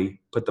periphery.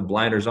 Put the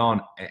blinders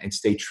on and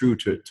stay true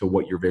to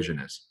what your vision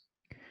is.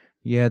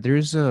 Yeah,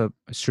 there's a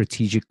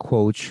strategic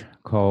coach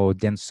called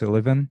Dan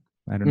Sullivan.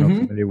 I don't know if you're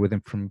familiar with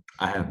him from.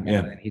 I have,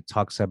 yeah. He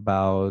talks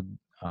about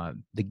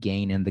the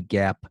gain and the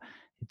gap.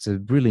 It's a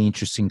really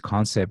interesting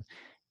concept,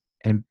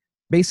 and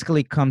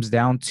basically comes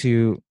down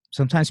to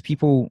sometimes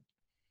people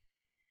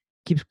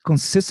keep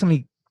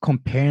consistently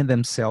comparing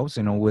themselves,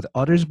 with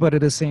others, but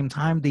at the same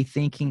time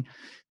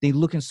they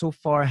looking so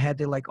far ahead.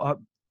 They're like, oh,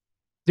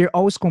 they're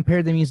always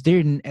compared. That means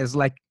they're as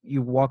like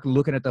you walk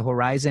looking at the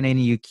horizon and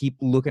you keep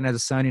looking at the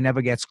sun. It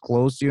never gets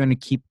close to you and you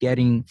keep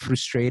getting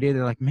frustrated.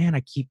 They're like, man,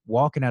 I keep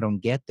walking. I don't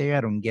get there.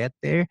 I don't get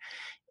there.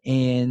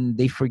 And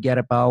they forget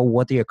about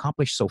what they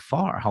accomplished so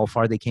far, how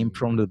far they came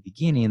from the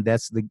beginning.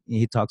 And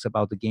he talks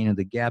about the gain and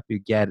the gap. You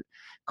get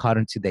caught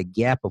into that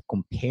gap of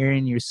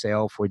comparing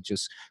yourself or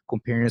just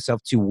comparing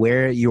yourself to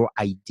where your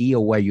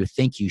ideal, where you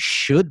think you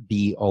should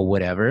be or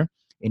whatever.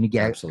 And you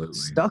get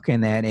stuck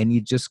in that, and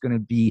you're just going to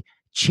be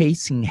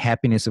chasing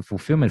happiness and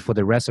fulfillment for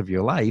the rest of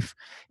your life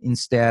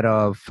instead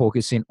of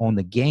focusing on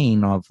the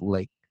gain of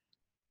like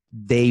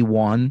day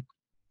one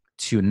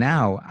to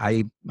now.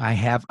 I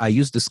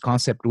use this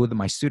concept with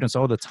my students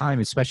all the time,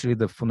 especially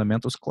the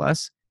fundamentals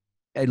class.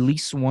 At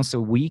least once a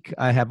week,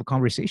 I have a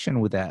conversation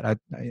with that.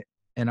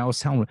 And I was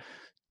telling them,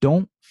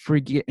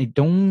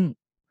 don't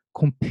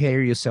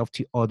compare yourself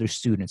to other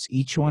students.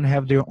 Each one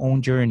have their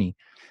own journey.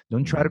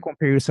 Don't try to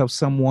compare yourself to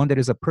someone that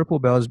is a purple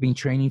belt, has been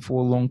training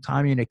for a long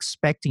time and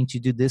expecting to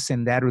do this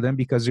and that with them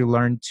because you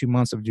learned 2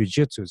 months of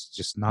jiu-jitsu. It's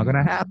just not going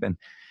to happen.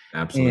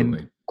 Absolutely.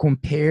 And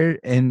compare,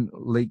 and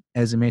like,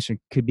 as I mentioned,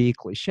 could be a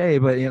cliche,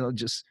 but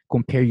just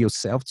compare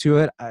yourself to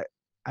it.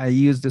 I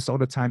use this all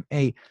the time.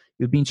 Hey,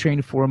 you've been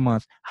training for a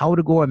month. How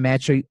to go a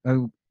match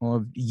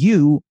of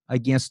you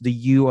against the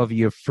you of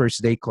your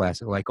first day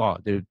class? Like, oh,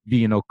 there'd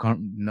be no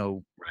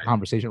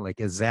conversation. Like,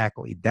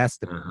 exactly. That's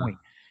the point.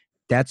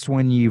 That's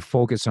when you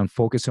focus on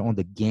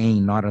the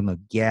gain, not on the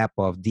gap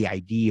of the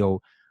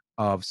ideal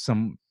of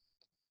some.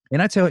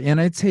 And I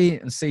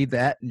say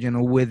that,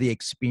 with the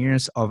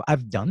experience of,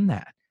 I've done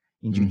that.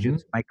 in Mm-hmm.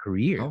 jiu-jitsu, my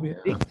career, Oh big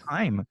yeah.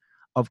 time,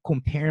 of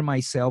comparing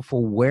myself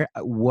for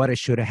what I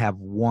should have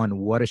won,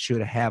 what I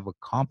should have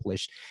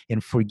accomplished,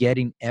 and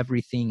forgetting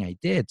everything I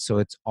did. So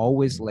it's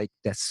always like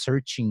that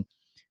searching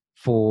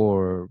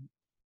for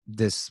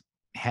this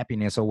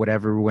happiness or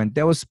whatever. When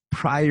that was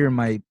prior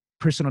my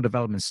personal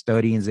development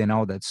studies and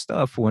all that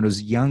stuff, when I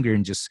was younger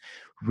and just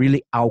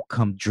really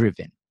outcome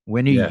driven.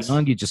 When you're Yes.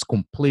 young, you're just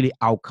completely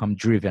outcome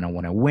driven. I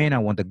want to win, I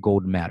want the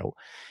gold medal.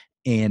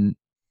 And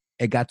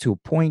it got to a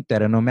point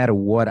that no matter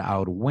what I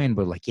would win,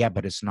 but like, yeah,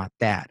 but it's not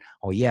that.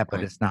 Oh yeah, but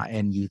Right. it's not.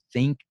 And you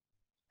think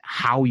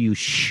how you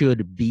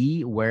should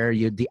be, where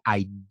you the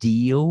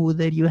ideal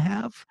that you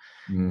have.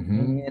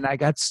 Mm-hmm. And I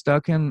got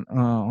stuck in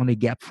on a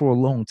gap for a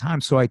long time.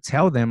 So I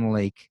tell them,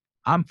 like,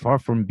 I'm far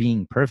from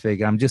being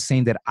perfect. I'm just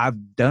saying that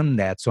I've done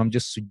that. So I'm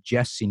just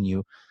suggesting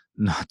you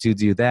not to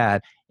do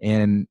that.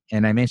 And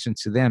I mentioned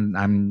to them,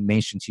 I'm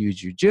mentioned to you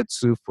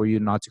jujitsu for you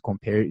not to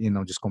compare,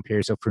 just compare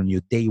yourself from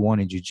your day one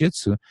in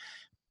jujitsu,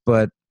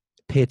 but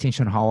pay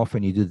attention how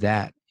often you do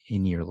that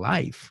in your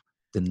life.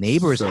 The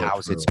neighbor's So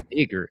house, it's true.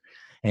 bigger.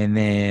 And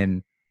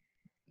then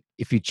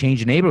if you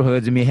change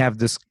neighborhoods, you may have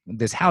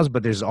this house,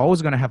 but there's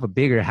always going to have a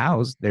bigger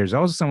house. There's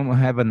always someone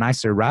who have a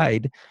nicer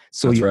ride.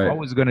 So That's you're right.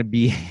 always going to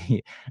be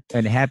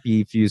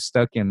unhappy if you're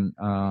stuck in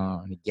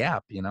a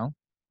gap,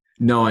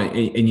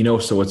 No,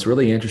 so what's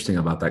really interesting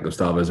about that,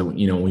 Gustavo, is that,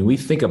 when we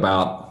think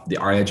about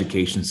our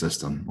education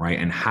system, right,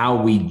 and how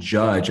we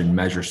judge and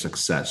measure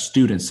success,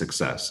 student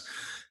success,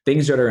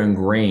 things that are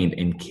ingrained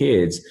in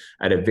kids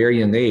at a very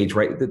young age,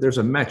 right? There's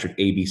a metric,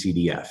 A, B, C,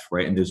 D, F,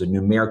 right? And there's a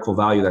numerical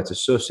value that's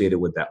associated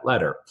with that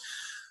letter.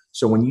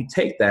 So when you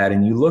take that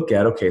and you look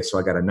at, okay, so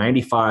I got a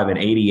 95, an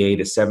 88,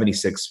 a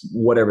 76,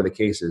 whatever the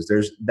case is,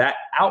 there's that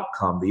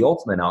outcome, the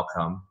ultimate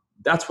outcome.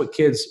 That's what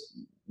kids,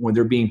 when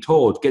they're being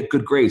told, get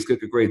good grades,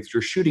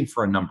 you're shooting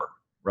for a number,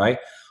 right?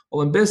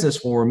 Well, in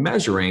business, when we're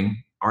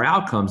measuring our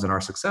outcomes and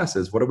our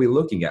successes, what are we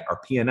looking at? Our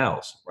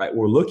P&Ls, right?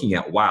 We're looking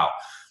at, wow,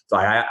 so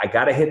I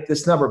got to hit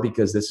this number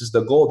because this is the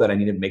goal that I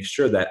need to make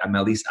sure that I'm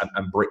at least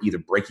either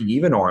breaking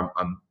even or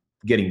I'm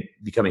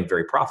becoming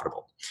very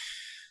profitable.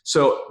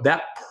 So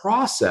that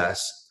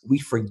process, we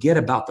forget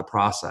about the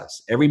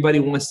process. Everybody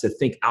wants to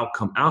think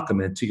outcome.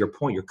 And to your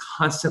point, you're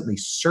constantly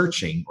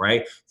searching,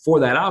 right,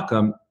 for that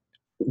outcome,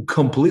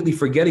 completely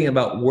forgetting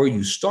about where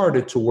you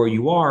started to where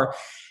you are.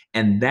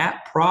 And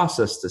that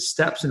process, the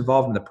steps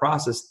involved in the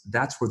process,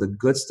 that's where the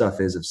good stuff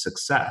is of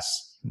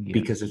success,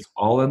 because it's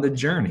all in the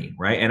journey,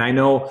 right? And I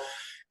know,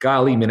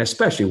 golly, man,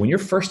 especially when you're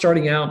first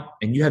starting out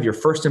and you have your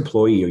first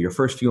employee or your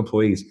first few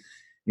employees,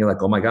 you're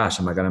like, oh my gosh,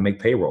 am I going to make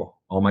payroll?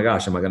 Oh my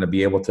gosh, am I going to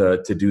be able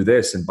to do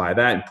this and buy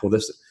that and pull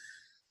this?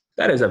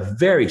 That is a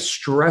very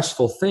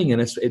stressful thing.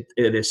 And it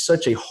is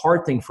such a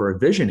hard thing for a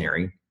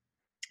visionary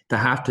to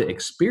have to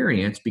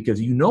experience,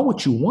 because you know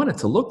what you want it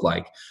to look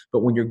like. But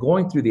when you're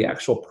going through the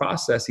actual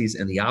processes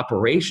and the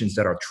operations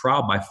that are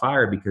trial by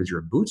fire because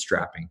you're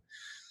bootstrapping,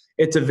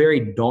 it's a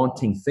very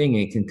daunting thing.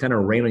 It can kind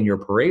of rain on your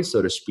parade,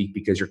 so to speak,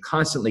 because you're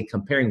constantly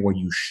comparing where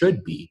you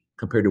should be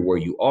compared to where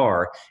you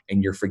are.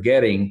 And you're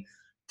forgetting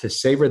to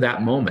savor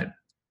that moment,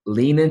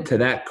 lean into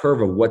that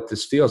curve of what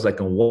this feels like.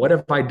 And what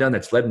have I done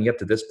that's led me up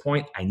to this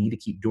point? I need to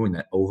keep doing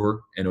that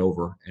over and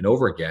over and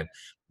over again,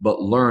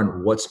 but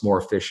learn what's more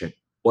efficient,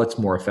 what's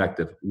more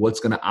effective, what's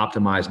going to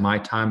optimize my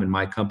time and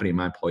my company and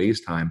my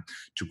employees' time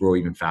to grow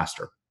even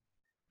faster.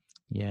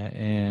 Yeah.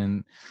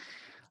 And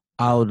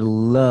I would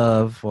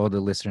love, for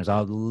the listeners, I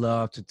would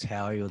love to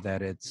tell you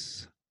that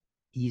it's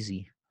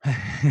easy.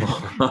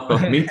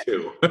 Me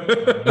too.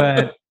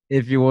 But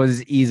if it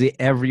was easy,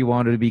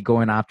 everyone would be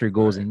going after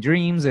goals and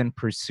dreams and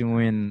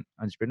pursuing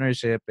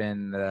entrepreneurship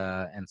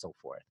and so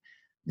forth.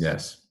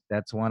 Yes. So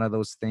that's one of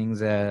those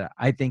things that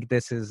I think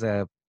this is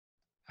a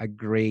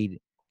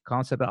great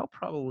concept. I'll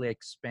probably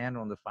expand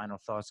on the final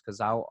thoughts,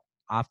 because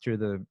after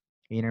the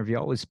interview,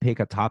 I always pick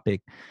a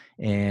topic,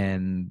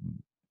 and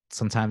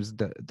sometimes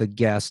the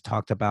guest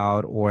talked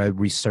about or I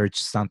research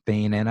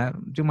something, and I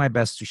do my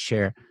best to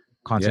share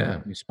content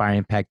that inspire,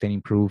 impact, and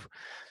improve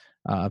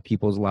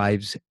people's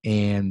lives.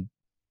 And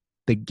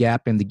the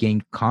gap in the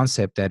game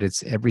concept, that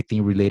it's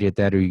everything related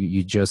that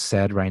you just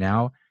said right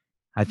now,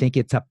 I think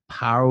it's a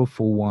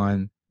powerful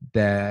one,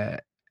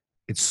 that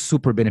it's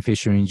super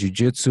beneficial in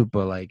jiu-jitsu,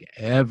 but like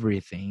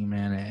everything,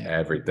 man.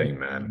 Everything,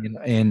 man.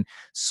 And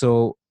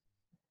so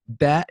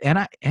that,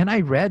 and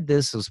I read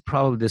this, was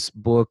probably this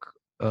book.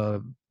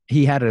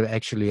 He had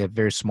actually a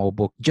very small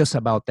book just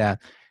about that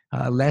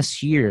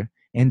last year.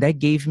 And that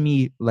gave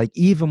me like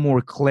even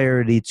more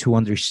clarity to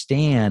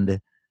understand,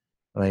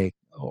 like,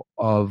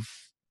 of,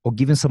 or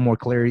giving some more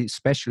clarity,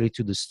 especially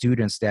to the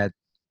students, that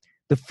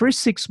the first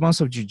 6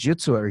 months of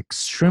jiu-jitsu are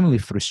extremely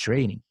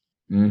frustrating.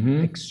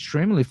 Mm-hmm.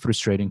 Extremely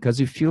frustrating, because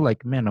you feel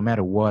like, man, no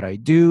matter what I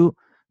do,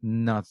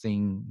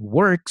 nothing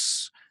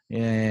works.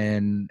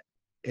 And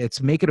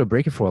it's make it or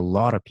break it for a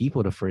lot of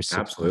people the first 6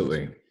 months.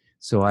 Absolutely.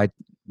 So I've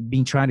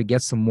been trying to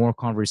get some more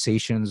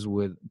conversations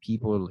with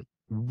people, like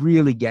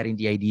really getting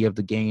the idea of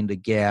the game, the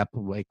gap,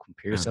 like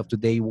compare yourself to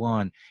day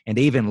one. And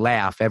they even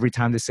laugh every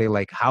time they say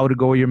like how to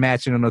go your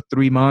match in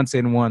 3 months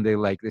and one. They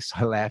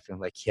start laughing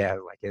like, yeah,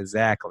 like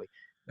exactly.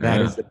 That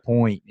is Yeah, the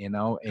point, you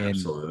know. And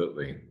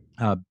absolutely.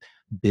 uh,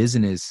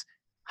 business,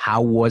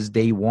 how was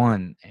day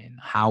one and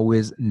how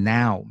is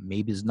now?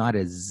 Maybe it's not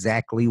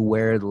exactly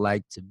where I'd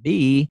like to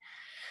be,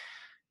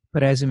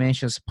 but as you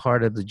mentioned, it's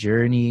part of the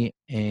journey.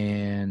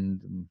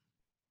 And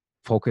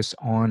focus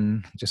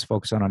on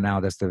now.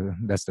 That's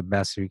the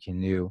best you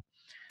can do.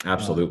 Um,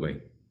 Absolutely.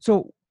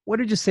 so what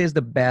did you say is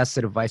the best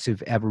advice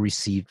you've ever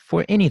received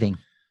for anything,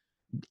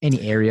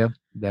 any area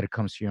that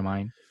comes to your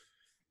mind?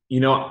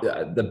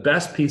 The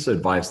best piece of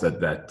advice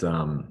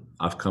that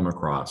I've come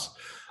across,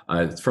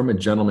 it's from a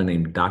gentleman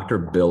named Dr.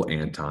 Bill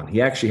Anton.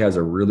 He actually has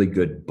a really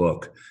good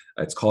book.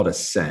 It's called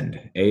Ascend,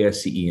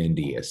 Ascend,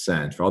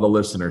 Ascend. For all the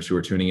listeners who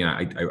are tuning in,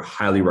 I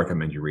highly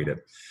recommend you read it.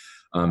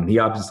 He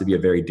happens to be a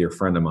very dear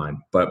friend of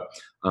mine, but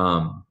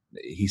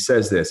he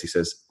says this. He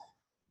says,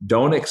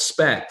 "Don't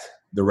expect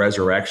the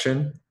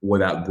resurrection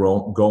without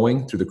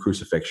going through the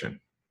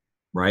crucifixion."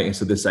 Right. And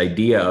so this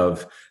idea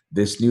of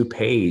this new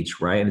page,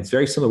 right? And it's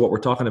very similar to what we're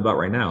talking about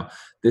right now.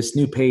 This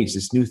new page,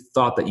 this new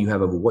thought that you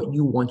have of what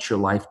you want your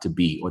life to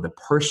be or the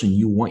person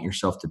you want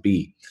yourself to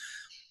be.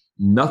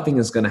 Nothing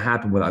is going to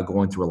happen without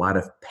going through a lot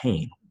of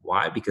pain.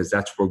 Why? Because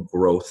that's where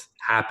growth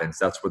happens.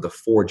 That's where the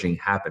forging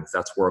happens.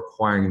 That's where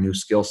acquiring a new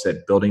skill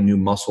set, building new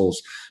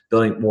muscles,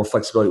 building more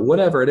flexibility,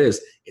 whatever it is,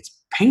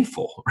 it's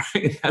painful,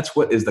 right? That's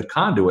what is the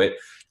conduit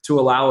to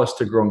allow us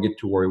to grow and get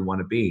to where we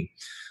want to be.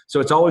 So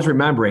it's always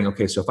remembering,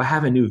 okay, so if I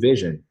have a new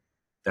vision,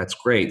 that's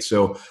great.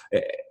 So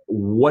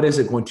what is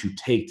it going to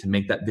take to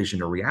make that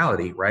vision a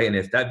reality, right? And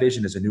if that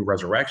vision is a new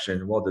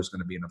resurrection, well, there's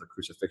going to be another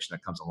crucifixion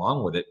that comes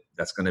along with it.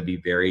 That's going to be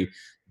very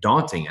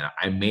daunting. And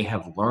I may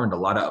have learned a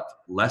lot of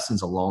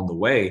lessons along the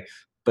way,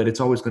 but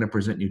it's always going to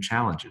present new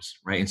challenges,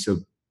 right? And so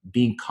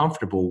being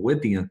comfortable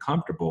with the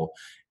uncomfortable,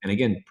 and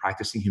again,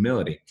 practicing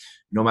humility.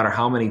 No matter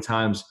how many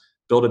times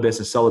build a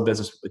business, sell a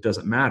business, it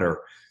doesn't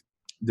matter.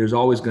 There's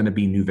always going to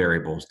be new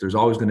variables. There's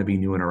always going to be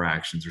new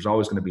interactions. There's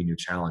always going to be new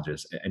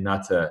challenges. And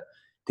not to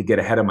get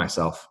ahead of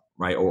myself,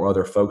 right, or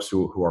other folks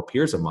who are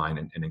peers of mine,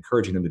 and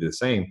encouraging them to do the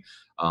same.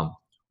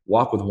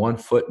 Walk with one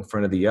foot in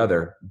front of the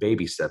other,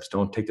 baby steps.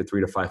 Don't take the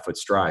 3 to 5 foot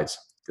strides,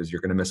 because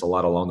you're going to miss a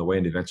lot along the way,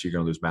 and eventually you're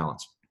going to lose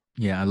balance.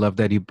 Yeah, I love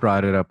that you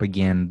brought it up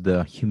again,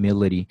 the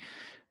humility,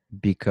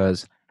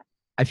 because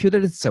I feel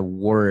that it's a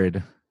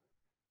word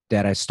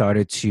that I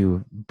started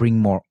to bring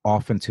more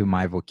often to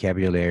my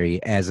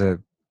vocabulary as a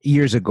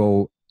years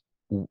ago,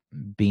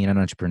 being an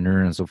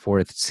entrepreneur and so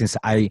forth. Since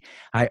I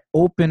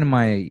opened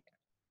my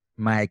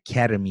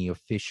academy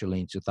officially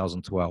in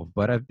 2012,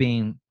 but I've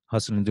been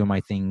hustling, doing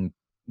my thing,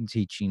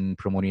 teaching,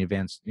 promoting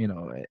events, Yeah.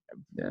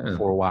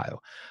 for a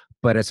while.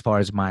 But as far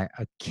as my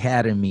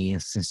academy,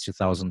 since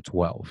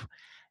 2012,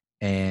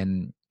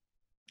 and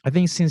I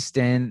think since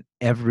then,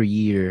 every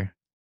year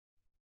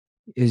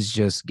is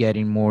just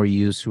getting more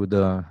used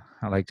to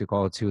I like to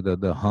call it too,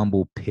 the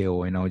humble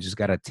pill, just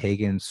got to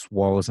take and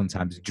swallow,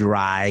 sometimes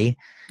dry.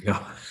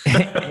 Yeah.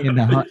 And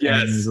it's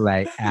Yes.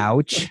 like,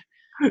 ouch.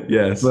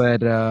 Yes.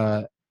 But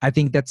I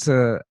think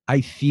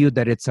I feel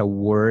that it's a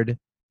word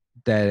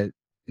that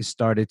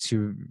started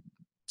to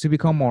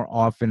become more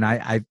often.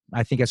 I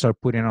think I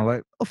started putting on,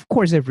 like, of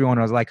course,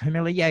 everyone was like,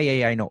 humility,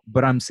 yeah, I know.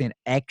 But I'm saying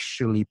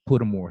actually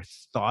put more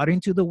thought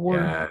into the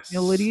word Yes.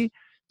 humility.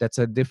 That's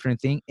a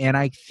different thing. And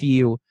I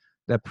feel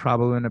that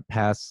probably in the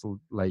past,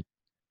 like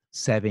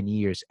 7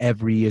 years,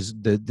 every year,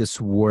 this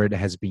word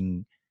has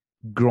been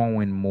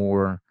growing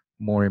more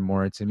and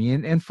more to me.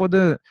 And I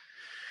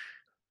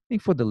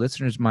think for the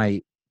listeners,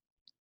 my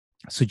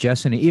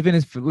suggestion, even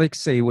if, like,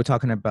 say we're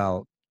talking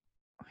about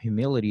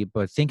humility,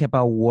 but think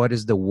about what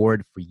is the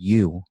word for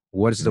you.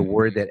 What is the Mhm.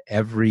 word that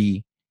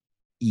every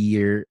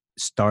year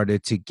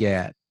started to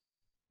get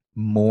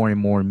more and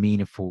more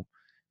meaningful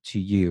to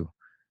you?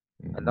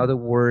 Another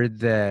Mhm. word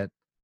that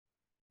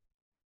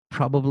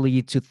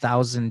probably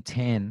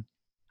 2010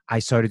 I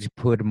started to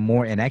put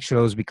more, and actually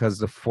it was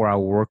because of the 4-hour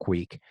work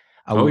week.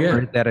 A Oh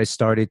word yeah. that I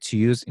started to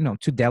use,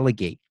 to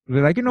delegate.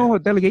 We're like, Yeah.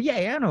 what delegate?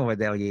 Yeah, I know what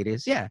delegate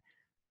is. Yeah.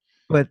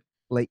 But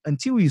like,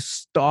 until you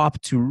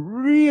stop to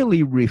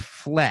really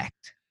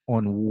reflect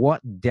on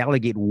what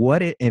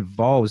it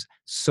involves.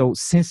 So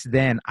since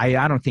then,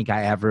 I don't think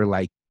I ever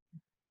like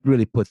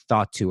really put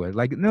thought to it.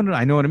 Like, no,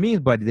 I know what it means,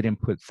 but I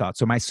didn't put thought.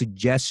 So my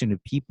suggestion to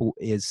people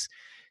is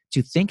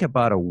to think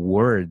about a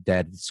word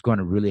that's going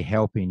to really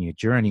help in your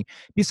journey.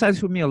 Besides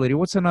humility,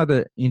 what's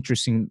another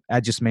interesting, I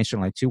just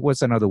mentioned like two,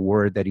 what's another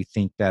word that you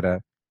think that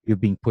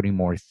you've been putting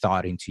more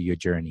thought into your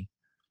journey?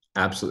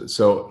 Absolutely.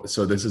 So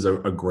this is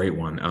a great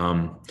one.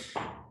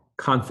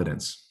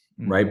 Confidence,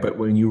 Mm. right? But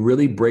when you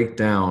really break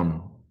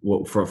down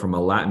what from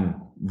a Latin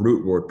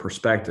root word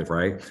perspective,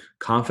 right?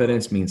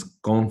 Confidence means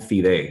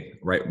confide,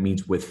 right?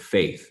 Means with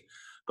faith,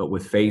 but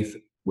with faith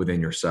within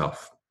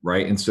yourself,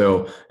 right? And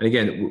so, and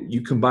again,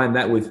 you combine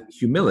that with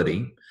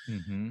humility,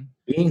 Mm-hmm.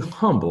 being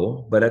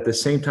humble, but at the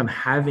same time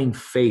having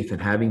faith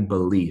and having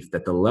belief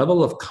that the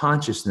level of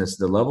consciousness,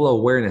 the level of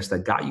awareness that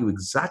got you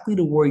exactly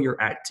to where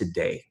you're at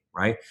today,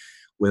 right?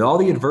 With all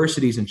the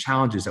adversities and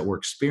challenges that were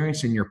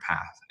experienced in your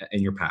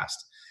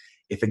past,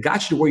 if it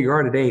got you to where you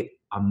are today,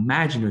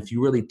 imagine if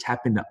you really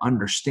tap into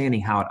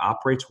understanding how it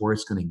operates, where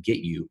it's going to get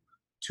you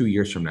 2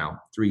 years from now,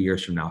 3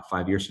 years from now,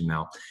 5 years from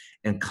now,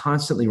 and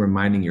constantly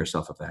reminding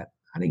yourself of that.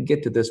 I didn't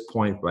get to this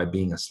point by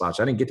being a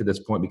slouch. I didn't get to this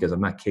point because I'm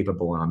not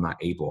capable and I'm not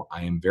able.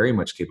 I am very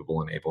much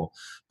capable and able,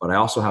 but I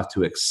also have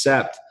to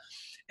accept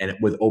and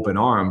with open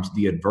arms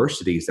the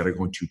adversities that are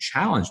going to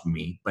challenge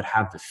me, but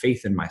have the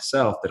faith in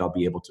myself that I'll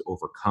be able to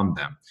overcome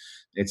them.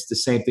 It's the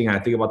same thing. I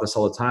think about this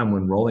all the time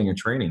when rolling and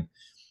training.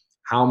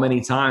 How many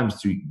times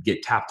do you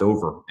get tapped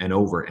over and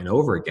over and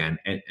over again?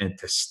 And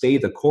to stay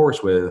the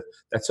course with,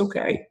 that's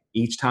okay.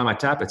 Each time I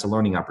tap, it's a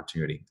learning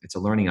opportunity. It's a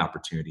learning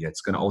opportunity.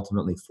 It's going to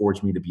ultimately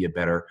forge me to be a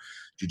better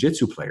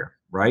jujitsu player,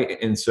 right?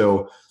 And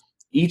so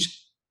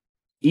each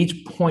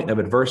point of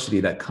adversity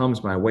that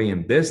comes my way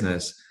in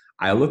business,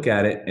 I look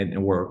at it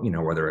and we're,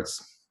 whether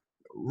it's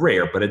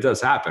rare, but it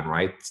does happen,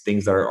 right? It's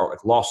things that are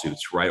like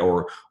lawsuits, right?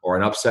 Or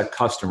an upset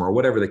customer or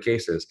whatever the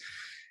case is.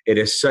 It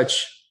is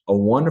such a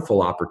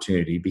wonderful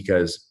opportunity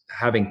because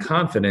having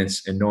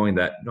confidence and knowing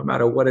that no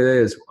matter what it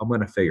is, I'm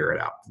going to figure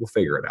it out. We'll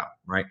figure it out,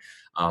 right?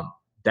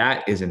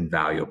 That is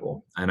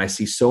invaluable. And I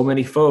see so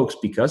many folks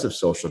because of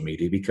social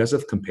media, because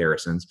of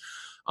comparisons,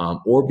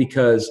 or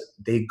because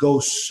they go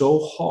so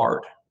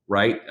hard,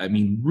 right? I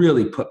mean,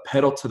 really put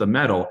pedal to the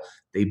metal,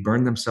 they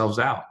burn themselves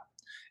out.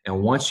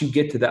 And once you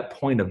get to that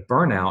point of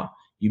burnout,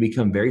 you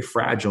become very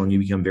fragile and you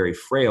become very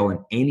frail. And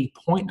any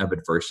point of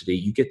adversity,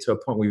 you get to a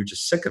point where you're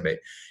just sick of it.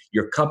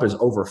 Your cup is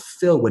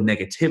overfilled with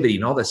negativity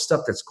and all this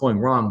stuff that's going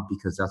wrong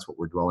because that's what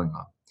we're dwelling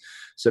on.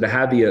 So to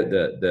have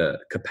the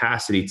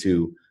capacity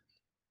to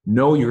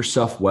know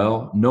yourself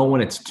well, know when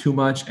it's too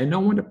much, and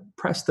know when to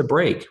press the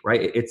brake,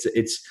 right?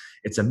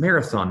 It's a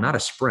marathon, not a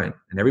sprint.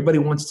 And everybody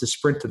wants to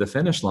sprint to the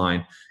finish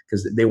line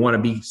because they want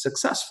to be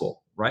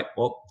successful, right?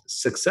 Well,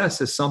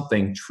 success is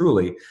something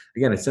truly,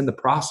 again, it's in the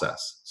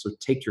process. So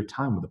take your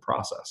time with the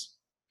process.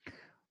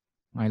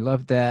 I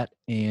love that.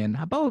 And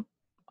how about,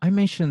 I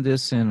mentioned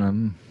this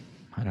in,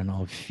 I don't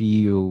know, a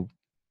few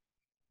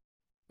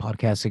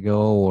podcasts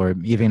ago, or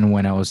even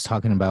when I was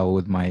talking about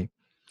with my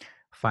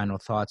final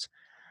thoughts.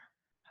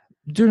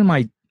 During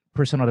my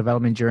personal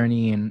development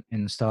journey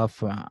and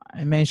stuff,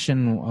 I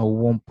mentioned at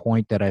one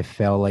point that I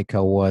felt like I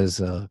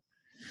was,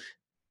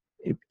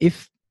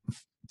 if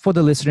for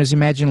the listeners,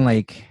 imagine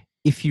like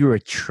if you're a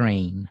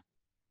train,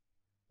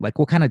 like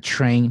what kind of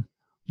train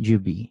you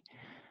be?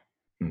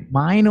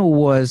 Mine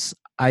was,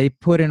 I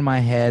put in my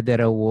head that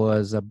it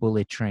was a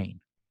bullet train,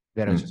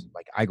 that I just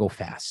like, I go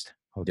fast.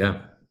 Okay.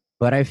 Yeah.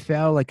 But I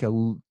felt like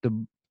for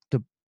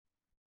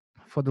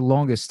the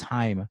longest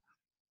time,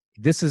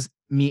 this is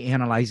me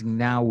analyzing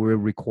now. We're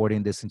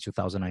recording this in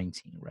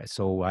 2019, right?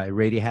 So I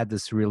already had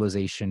this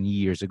realization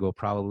years ago.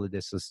 Probably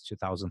this is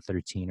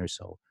 2013 or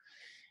so.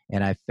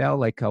 And I felt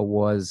like I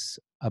was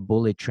a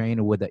bullet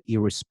train with an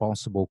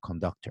irresponsible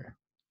conductor.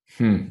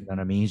 You know what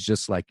I mean? It's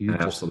just like you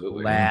just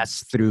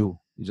blast through.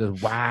 You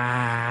just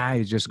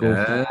you just go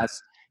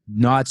fast,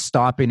 not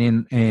stopping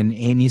in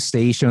any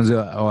stations.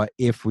 Or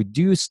if we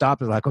do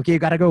stop, it's like, okay,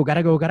 gotta go,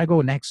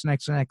 next.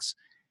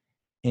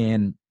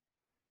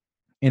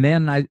 And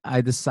then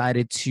I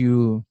decided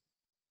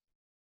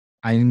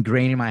I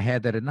ingrained in my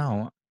head that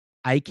no,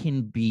 I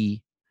can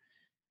be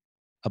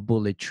a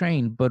bullet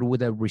train, but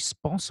with a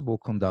responsible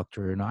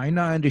conductor. And I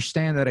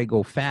understand that I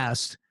go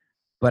fast,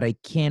 but I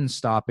can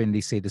stop and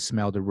they say to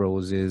smell the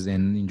roses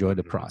and enjoy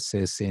the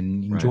process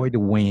and enjoy the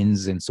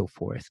wins and so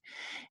forth.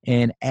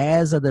 And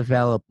as I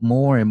develop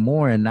more and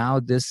more, and now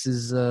this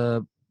is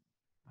I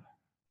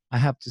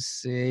have to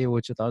say,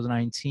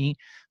 2019.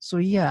 So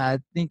yeah, I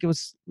think it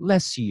was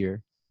last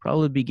year,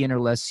 probably beginner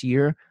last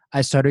year.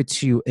 I started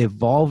to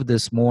evolve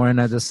this more, and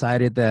I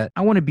decided that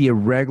I want to be a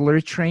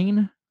regular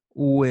train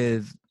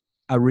with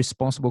a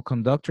responsible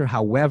conductor.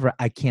 However,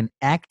 I can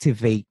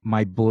activate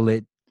my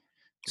bullet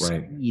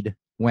speed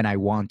when I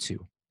want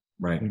to.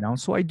 Right.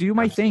 So I do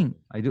my thing.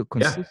 I do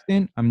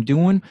consistent. I'm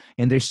doing,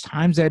 and there's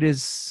times that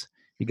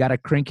you got to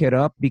crank it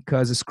up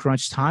because it's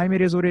crunch time.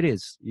 It is what it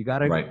is. You got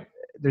to,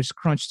 there's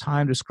crunch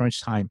time.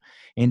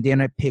 And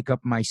then I pick up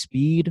my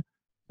speed.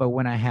 But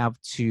when I have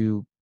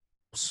to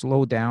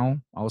slow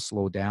down, I'll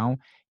slow down.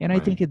 And I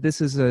think this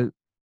is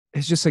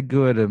it's just a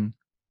good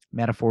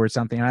metaphor or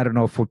something. I don't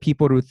know, for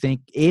people to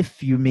think,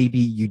 if you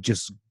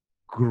just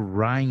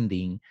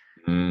grinding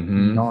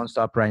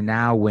nonstop right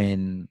now,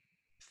 when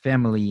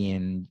family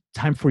and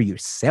time for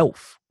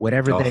yourself,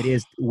 whatever that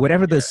is,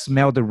 whatever the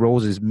smell the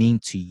roses mean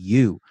to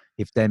you,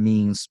 if that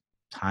means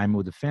time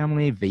with the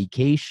family,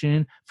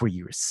 vacation for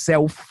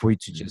yourself, for you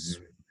to just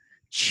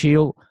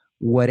chill,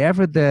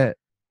 whatever the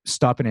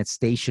stopping at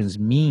stations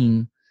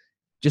mean,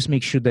 just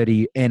make sure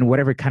that and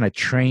whatever kind of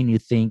train you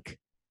think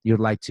you'd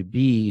like to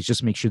be,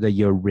 just make sure that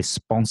you're a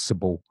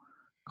responsible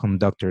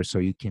conductor so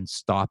you can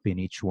stop in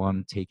each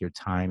one, take your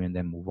time, and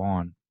then move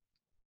on.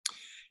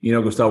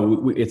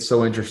 Gustavo, it's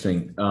so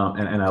interesting.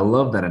 And I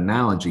love that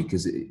analogy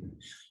because,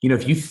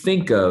 if you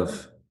think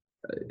of,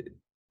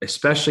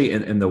 especially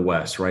in the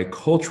West, right,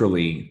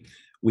 culturally,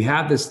 we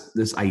have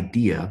this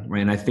idea,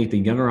 right? And I think the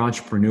younger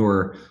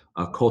entrepreneur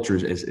culture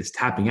is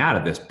tapping out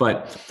of this,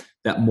 but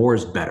that more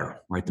is better,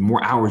 right? The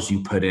more hours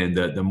you put in,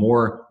 the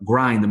more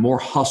grind, the more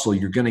hustle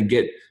you're going to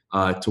get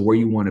to where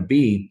you want to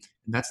be.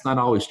 And that's not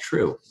always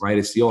true, right?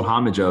 It's the old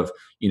homage of,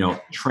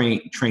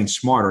 train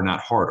smarter, not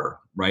harder,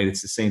 right?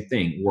 It's the same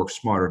thing. Work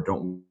smarter,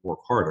 don't work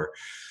harder.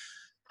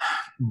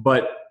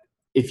 But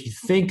if you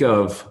think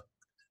of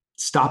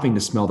stopping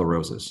to smell the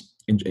roses,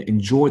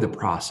 enjoy the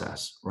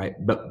process, right?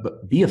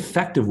 But be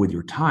effective with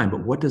your time.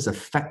 But what does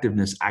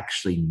effectiveness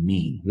actually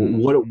mean?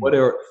 What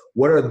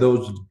are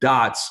those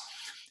dots?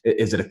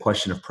 Is it a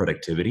question of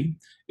productivity?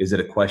 Is it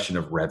a question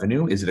of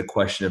revenue? Is it a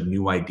question of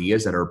new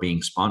ideas that are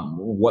being spun?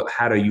 What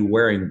hat are you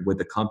wearing with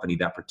the company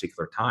that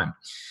particular time?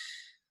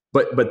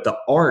 But the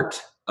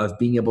art of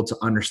being able to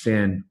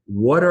understand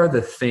what are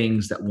the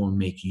things that will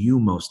make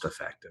you most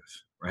effective,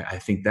 right? I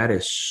think that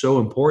is so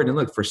important. And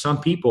look, for some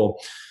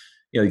people,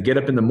 get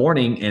up in the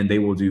morning and they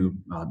will do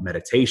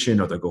meditation,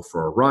 or they'll go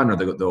for a run, or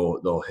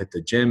they'll hit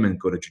the gym and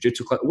go to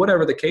jiu-jitsu class,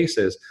 whatever the case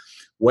is.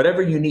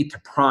 Whatever you need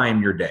to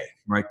prime your day,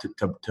 right?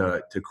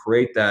 To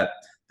create that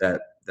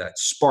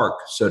spark,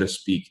 so to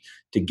speak,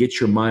 to get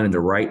your mind in the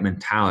right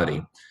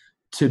mentality,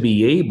 to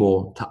be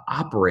able to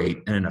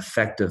operate in an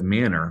effective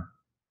manner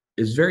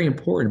is very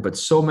important. But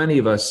so many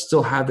of us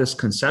still have this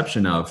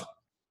conception of,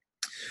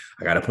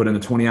 I got to put in a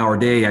 20-hour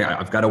day.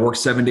 I've got to work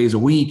 7 days a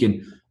week.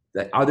 And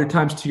that other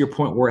times, to your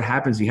point, where it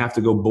happens, you have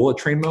to go bullet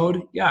train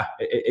mode. Yeah,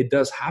 it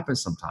does happen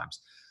sometimes.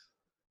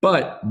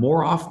 But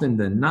more often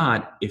than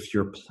not, if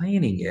you're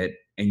planning it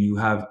and you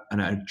have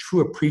a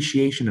true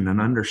appreciation and an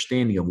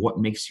understanding of what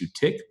makes you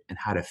tick and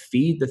how to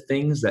feed the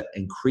things that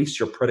increase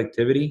your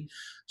productivity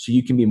so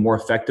you can be more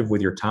effective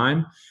with your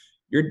time,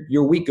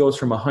 your week goes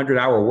from a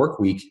 100-hour work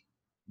week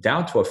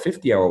down to a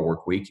 50-hour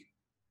work week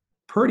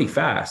pretty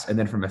fast. And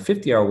then from a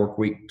 50-hour work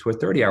week to a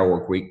 30-hour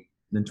work week,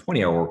 then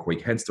 20-hour work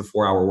week, hence the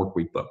 4-hour work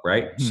week book,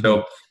 right? Mm-hmm.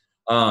 So,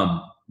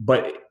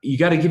 but you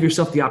got to give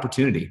yourself the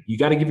opportunity. You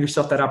got to give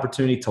yourself that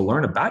opportunity to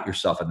learn about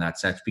yourself in that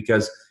sense,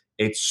 because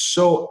it's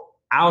so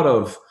out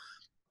of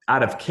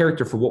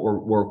character for what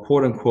we're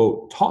quote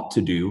unquote taught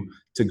to do,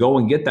 to go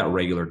and get that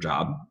regular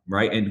job,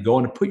 right? And go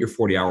and put your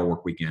 40-hour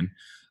work week in.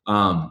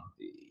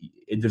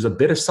 There's a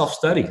bit of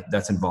self-study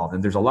that's involved,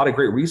 and there's a lot of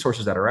great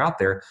resources that are out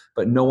there,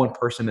 but no one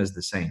person is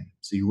the same.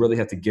 So you really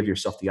have to give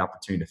yourself the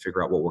opportunity to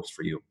figure out what works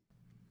for you.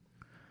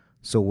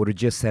 So what you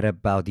just said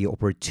about the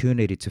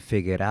opportunity to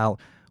figure it out,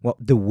 well,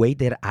 the way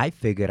that I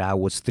figured out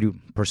was through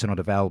personal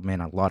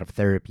development, a lot of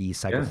therapy,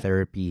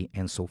 psychotherapy,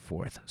 and so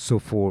forth. So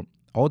for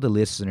all the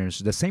listeners,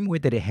 the same way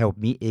that it helped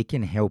me, it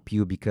can help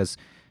you, because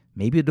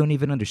maybe you don't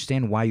even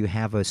understand why you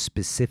have a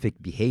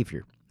specific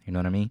behavior. You know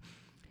what I mean?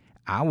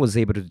 I was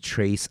able to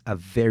trace a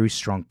very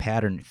strong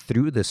pattern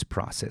through this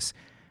process.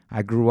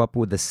 I grew up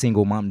with a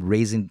single mom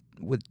raising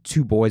with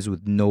 2 boys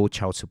with no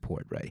child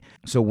support, right?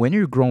 So when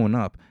you're growing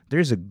up,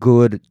 there's a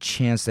good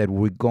chance that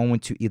we're going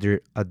to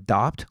either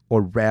adopt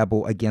or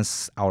rebel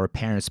against our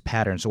parents'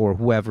 patterns, or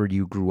whoever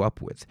you grew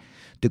up with,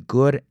 the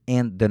good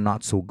and the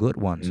not so good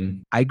ones.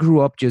 Mm-hmm. I grew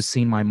up just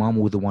seeing my mom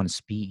with the one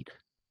speed,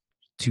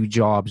 2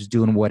 jobs,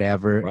 doing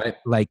whatever. Right.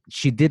 Like,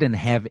 she didn't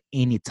have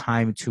any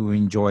time to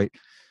enjoy,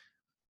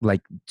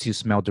 like, to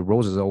smell the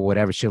roses or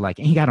whatever. She like,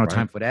 ain't got no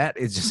time for that.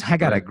 It's just, I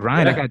gotta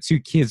grind. I got 2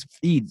 kids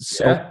feed.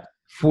 So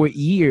for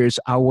years,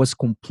 I was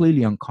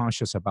completely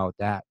unconscious about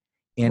that.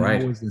 And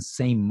I was in the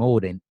same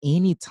mode. And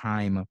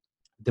anytime,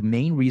 the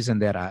main reason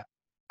that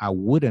I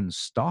wouldn't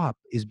stop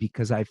is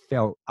because I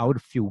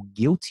would feel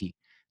guilty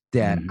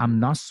that I'm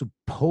not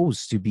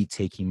supposed to be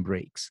taking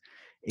breaks.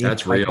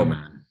 That's real,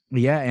 man.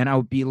 Yeah. And I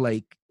would be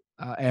like,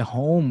 at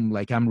home,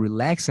 like, I'm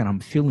relaxing, I'm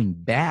feeling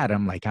bad,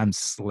 I'm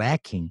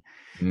slacking.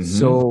 Mm-hmm.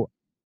 So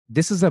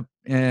this is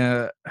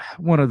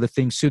one of the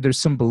things too. There's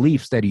some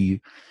beliefs that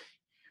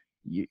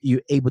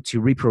you're able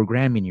to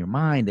reprogram in your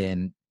mind,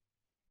 and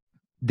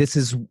this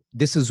is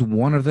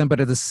one of them. But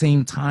at the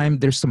same time,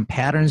 there's some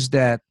patterns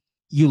that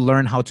you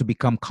learn how to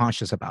become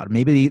conscious about.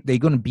 Maybe they're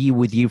going to be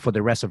with you for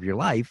the rest of your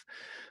life,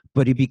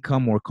 but you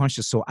become more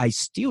conscious. So I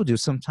still do.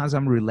 Sometimes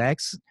I'm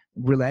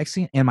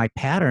relaxing, and my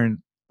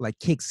pattern like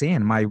kicks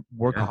in. My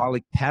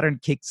workaholic pattern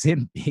kicks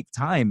in big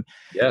time.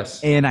 Yes.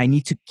 And I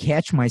need to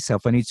catch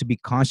myself. I need to be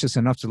conscious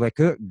enough to like,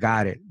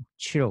 got it,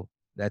 chill.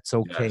 That's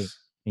okay. Yes.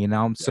 You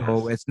know? Yes.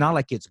 So it's not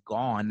like it's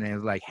gone and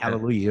it's like,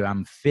 hallelujah,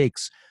 I'm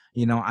fixed.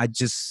 You know, I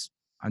just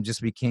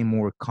became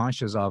more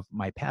conscious of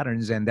my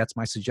patterns. And that's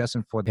my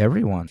suggestion for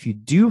everyone. If you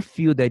do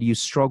feel that you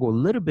struggle a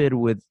little bit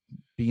with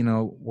being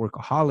a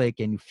workaholic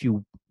and you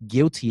feel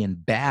guilty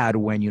and bad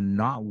when you're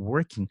not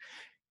working,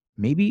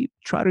 maybe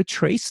try to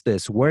trace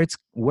this. Where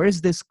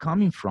is this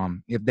coming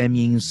from? If that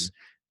means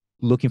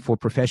looking for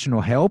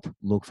professional help,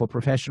 look for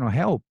professional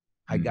help.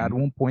 I got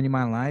one point in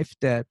my life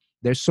that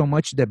there's so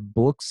much that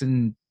books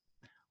and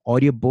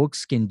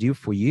audiobooks can do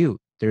for you.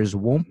 There's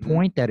one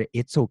point that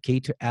it's okay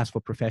to ask for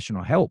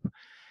professional help.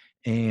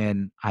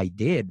 And I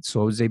did.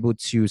 So I was able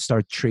to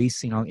start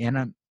tracing out,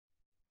 and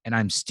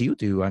I'm still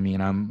do. I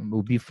mean,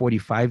 will be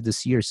 45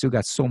 this year. Still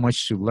got so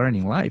much to learn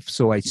in life.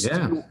 So I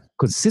Yeah. still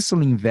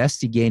consistently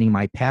investigating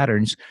my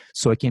patterns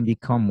so I can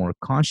become more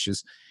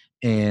conscious.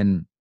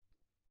 And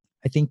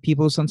I think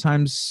people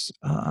sometimes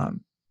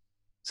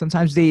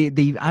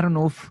they I don't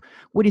know if,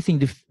 what do you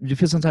think? Do you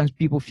feel sometimes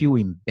people feel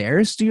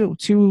embarrassed to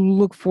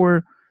look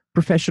for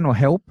professional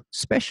help,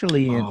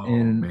 especially Oh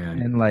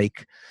man. in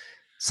like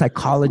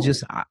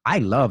psychologists? I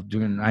love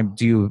doing, I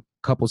do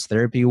couples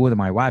therapy with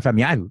my wife. I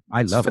mean,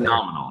 I It's love therapy.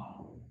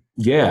 phenomenal.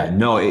 Yeah,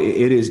 no,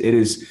 it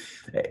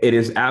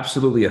is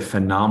absolutely a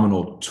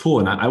phenomenal tool.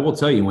 And I will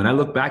tell you, when I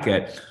look back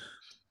at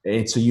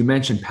and so you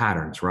mentioned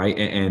patterns, right?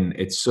 And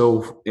it's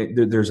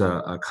there's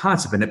a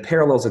concept, and it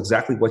parallels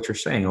exactly what you're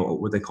saying, or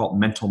what they call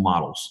mental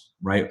models,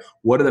 right?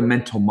 What are the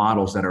mental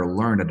models that are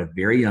learned at a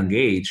very young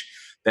age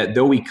that,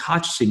 though we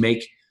consciously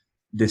make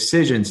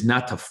decisions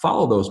not to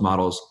follow those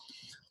models,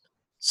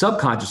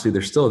 subconsciously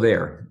they're still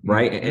there,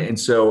 right? Mhm. And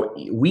so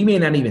we may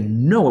not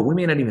even know it, we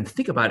may not even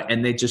think about it,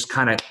 and it just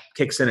kind of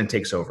kicks in and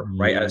takes over,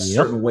 right? A Yep.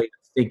 certain way of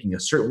thinking, a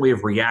certain way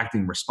of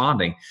reacting,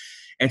 responding.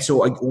 And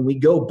so when we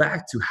go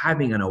back to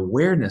having an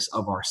awareness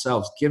of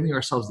ourselves, giving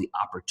ourselves the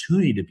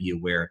opportunity to be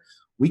aware,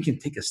 we can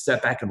take a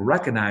step back and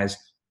recognize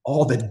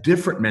all the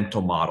different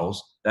mental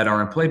models that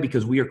are in play,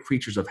 because we are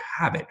creatures of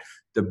habit.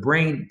 The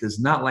brain does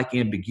not like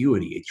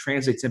ambiguity. It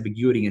translates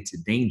ambiguity into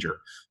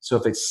danger. So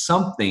if it's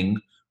something,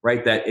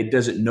 right, that it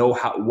doesn't know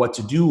what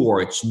to do,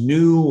 or it's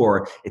new,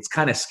 or it's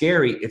kind of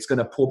scary, it's going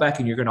to pull back,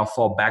 and you're going to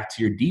fall back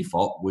to your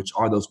default, which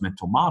are those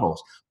mental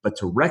models. But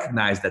to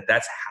recognize that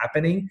that's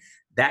happening,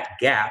 that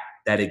gap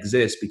that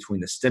exists between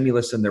the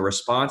stimulus and the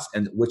response,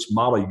 and which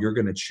model you're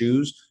going to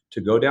choose to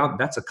go down,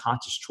 that's a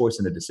conscious choice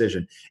and a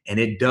decision. And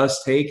it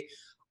does take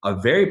a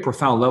very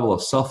profound level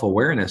of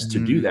self-awareness to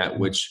do that, Mhm.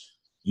 which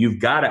you've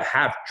got to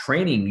have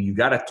training. You've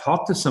got to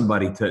talk to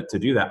somebody to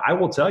do that. I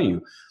will tell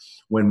you,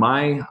 when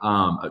my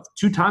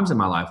two times in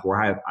my life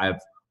where I've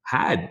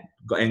had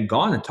and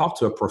gone and talked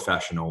to a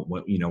professional,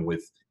 with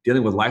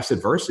dealing with life's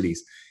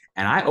adversities,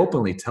 and I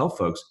openly tell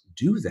folks,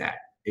 do that.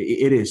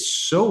 It is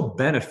so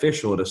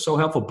beneficial. It is so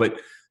helpful,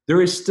 but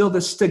there is still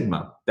the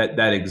stigma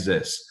that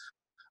exists,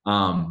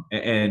 and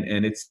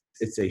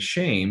it's a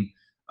shame,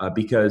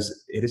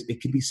 because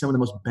it can be some of the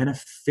most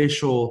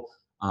beneficial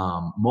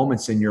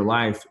moments in your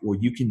life where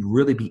you can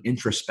really be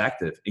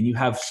introspective, and you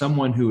have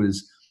someone who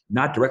is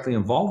not directly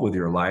involved with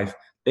your life.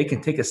 They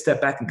can take a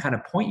step back and kind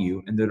of point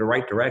you into the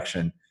right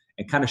direction,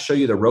 and kind of show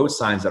you the road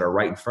signs that are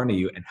right in front of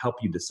you, and help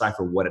you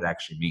decipher what it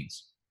actually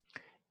means.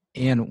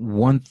 And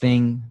one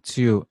thing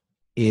too,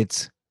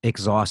 it's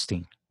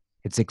exhausting.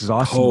 It's Oh,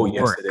 exhausting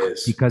yes, work it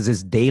is. because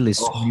it's daily,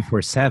 it's Oh,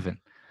 24/7.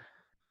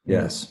 You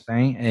know yes. what I'm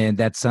saying? And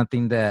that's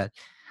something that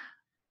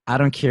I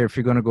don't care if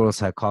you're going to go to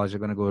psychology, you're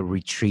going to go to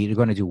retreat, you're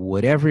going to do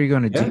whatever you're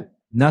going to do. Yeah.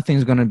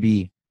 Nothing's going to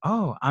be,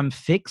 oh, I'm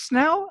fixed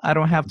now. I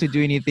don't have to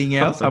do anything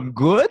else. I'm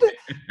good.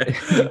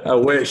 I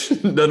wish.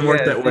 Doesn't work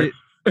Yeah, that way.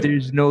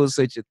 there's no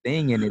such a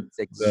thing, and it's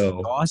No.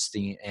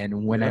 exhausting.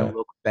 And when I Yeah.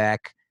 look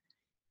back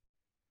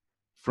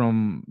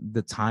from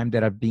the time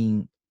that I've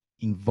been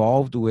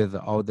involved with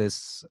all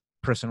this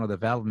personal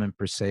development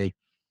per se,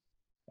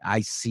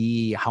 I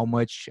see how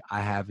much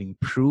I have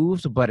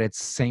improved, but at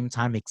the same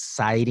time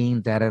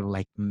exciting that I'm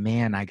like,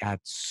 man, I got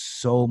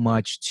so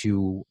much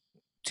to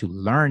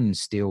learn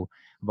still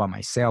about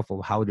myself,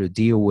 of how to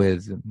deal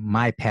with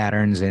my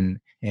patterns, and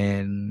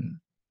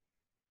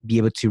be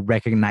able to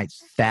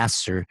recognize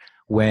faster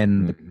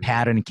when the Mhm.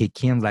 pattern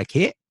kick in, like,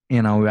 hey,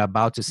 we're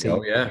about to say,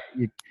 Oh, yeah.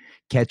 you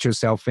catch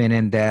yourself in,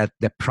 and that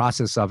the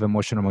process of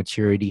emotional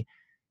maturity,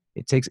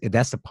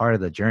 that's the part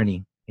of the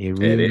journey. It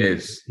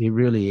is. It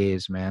really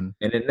is, man.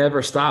 And it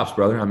never stops,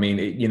 brother. I mean,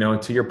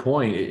 to your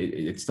point,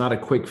 it's not a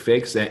quick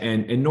fix,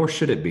 and nor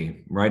should it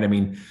be, right? I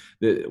mean,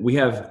 we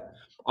have,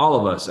 all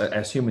of us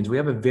as humans, we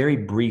have a very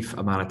brief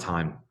amount of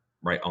time,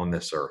 right, on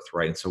this earth,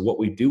 right? And so what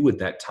we do with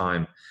that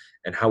time,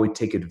 and how we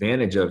take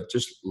advantage of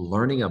just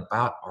learning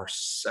about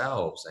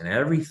ourselves and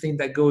everything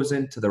that goes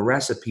into the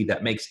recipe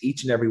that makes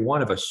each and every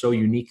one of us so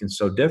unique and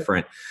so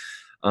different,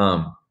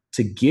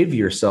 to give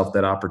yourself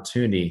that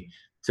opportunity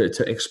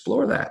to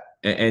explore that,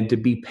 and to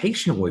be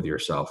patient with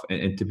yourself,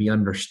 and to be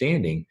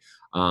understanding,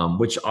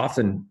 which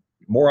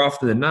more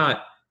often than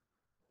not,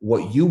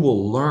 what you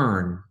will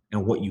learn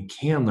and what you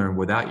can learn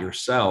without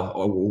yourself,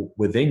 or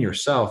within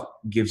yourself,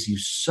 gives you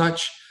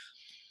such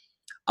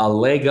a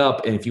leg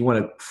up. And if you want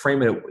to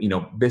frame it,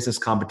 business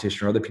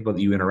competition or other people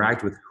that you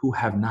interact with who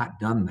have not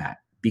done that,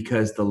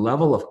 because the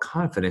level of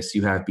confidence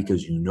you have,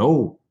 because you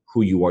know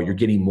who you are, you're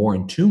getting more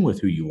in tune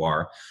with who you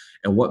are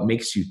and what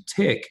makes you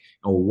tick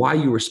and why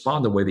you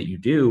respond the way that you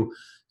do.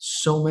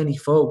 So many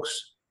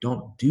folks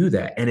don't do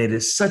that, and it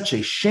is such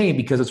a shame,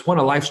 because it's one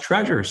of life's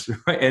treasures,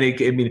 right? And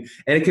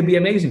it can be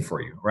amazing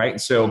for you, right?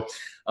 So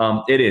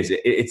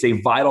it's a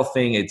vital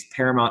thing. It's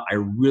paramount. I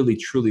really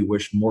truly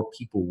wish more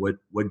people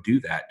would do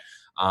that,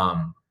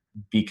 um,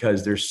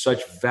 because there's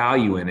such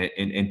value in it,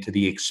 and to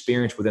the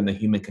experience within the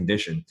human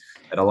condition,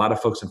 that a lot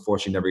of folks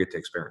unfortunately never get to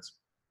experience.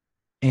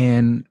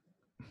 And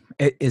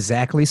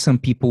Exactly. Some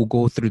people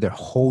go through their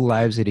whole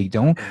lives that they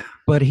don't.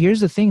 But here's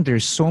the thing: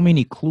 there's so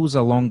many clues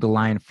along the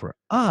line for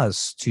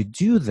us to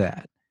do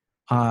that.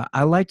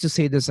 I like to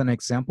say this as an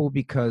example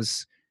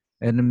because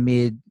in the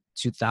mid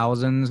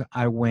 2000s,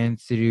 I went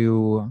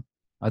through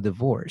a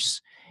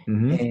divorce,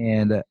 Mm-hmm.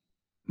 and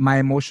my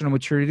emotional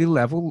maturity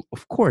level,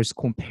 of course,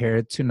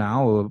 compared to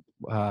now,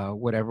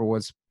 whatever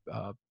was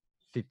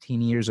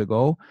 15 years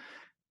ago,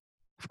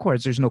 of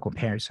course, there's no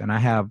comparison. I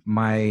have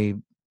my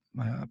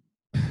uh,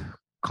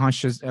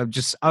 conscious,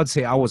 just I would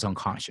say I was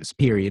unconscious.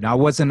 Period. I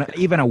wasn't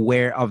even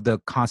aware of the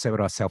concept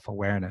of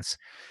self-awareness,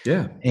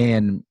 Yeah.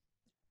 and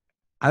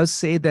I would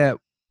say that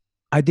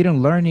I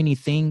didn't learn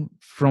anything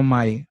from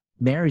my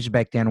marriage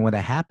back then when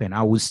that happened.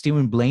 I was still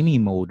in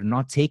blaming mode,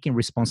 not taking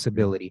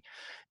responsibility.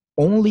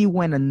 Only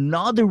when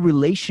another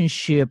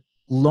relationship,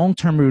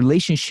 long-term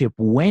relationship,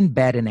 went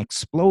bad and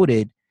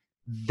exploded,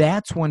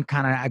 that's when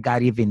kind of I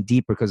got even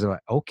deeper because like,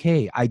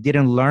 okay, I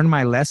didn't learn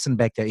my lesson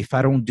back there. If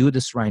I don't do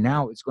this right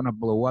now, it's gonna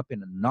blow up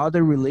in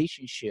another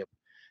relationship,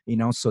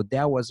 So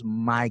that was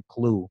my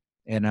clue,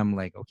 and I'm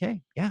like,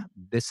 okay, yeah,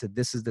 this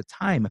is the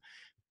time.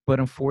 But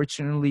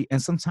unfortunately,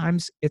 and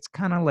sometimes it's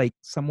kind of like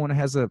someone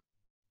has a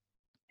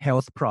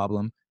health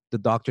problem, the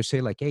doctor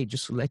say like, hey,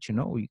 just to let you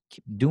know, you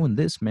keep doing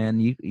this, man,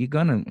 you're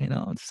gonna,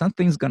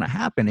 something's gonna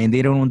happen, and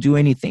they don't do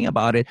anything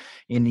about it,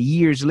 and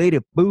years later,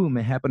 boom,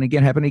 it happened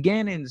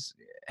again, and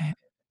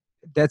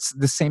that's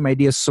the same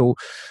idea. So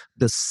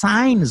the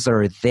signs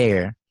are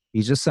there.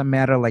 It's just a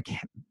matter like,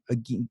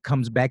 again,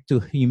 comes back to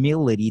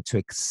humility to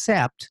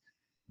accept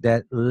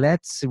that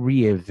let's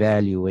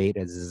reevaluate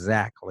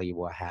exactly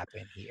what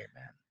happened here,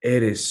 man.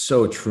 It is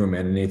so true,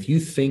 man. And if you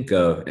think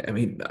of, I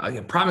mean,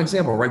 a prime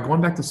example, right?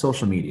 Going back to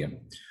social media,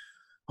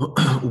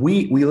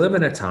 we live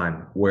in a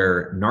time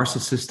where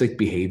narcissistic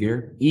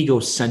behavior,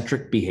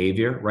 egocentric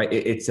behavior, right?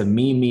 It's a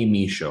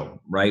me show,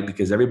 right?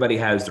 Because everybody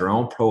has their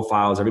own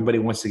profiles, everybody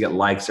wants to get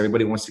likes,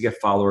 everybody wants to get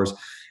followers,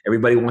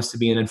 everybody wants to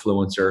be an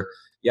influencer,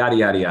 yada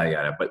yada yada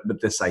yada.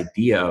 But this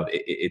idea of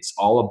it's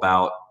all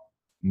about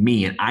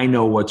me, and I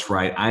know what's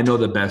right, I know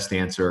the best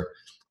answer.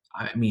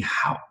 I mean,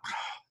 how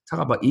talk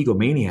about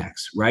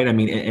egomaniacs, right? I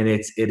mean, and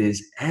it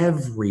is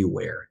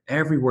everywhere,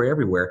 everywhere,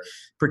 everywhere.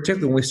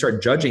 Particularly when we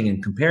start judging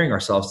and comparing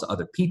ourselves to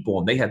other people,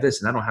 and they have this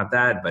and I don't have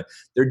that, but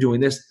they're doing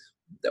this.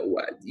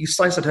 You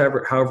slice it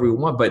however you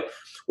want, but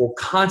we're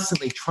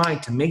constantly trying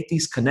to make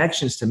these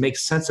connections to make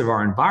sense of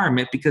our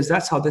environment because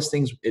that's how this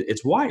thing's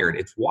it's wired.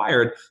 It's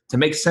wired to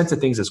make sense of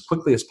things as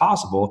quickly as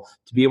possible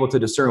to be able to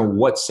discern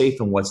what's safe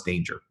and what's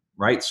danger,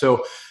 right?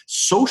 So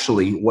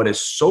socially, what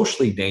is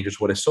socially dangerous,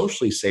 what is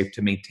socially safe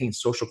to maintain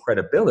social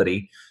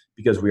credibility,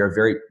 because we are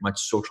very much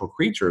social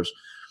creatures.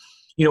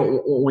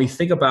 When we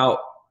think about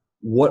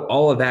what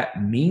all of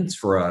that means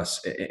for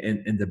us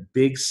in the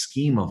big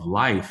scheme of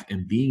life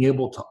and being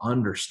able to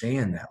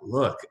understand that,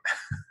 look,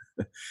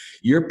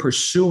 you're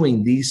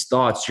pursuing these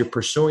thoughts, you're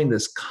pursuing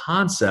this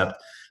concept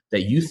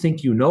that you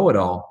think you know it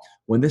all,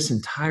 when this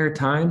entire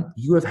time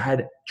you have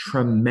had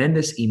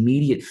tremendous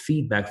immediate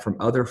feedback from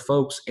other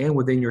folks and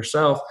within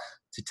yourself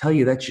to tell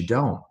you that you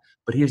don't.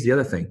 But here's the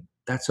other thing,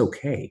 that's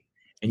okay.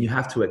 And you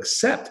have to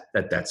accept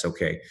that that's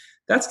okay.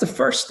 That's the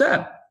first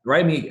step,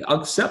 right? I mean,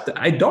 accept that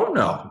I don't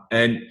know.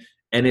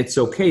 And it's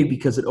okay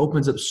because it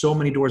opens up so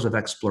many doors of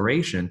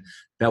exploration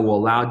that will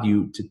allow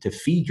you to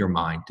feed your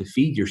mind, to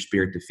feed your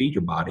spirit, to feed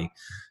your body,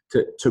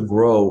 to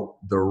grow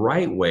the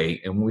right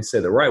way. And when we say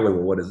the right way,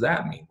 well, what does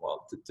that mean?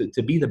 Well,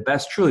 to be the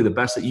best, truly the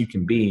best that you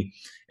can be,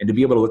 and to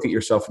be able to look at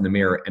yourself in the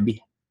mirror and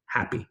be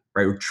happy,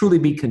 right? Or truly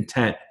be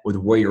content with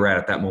where you're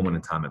at that moment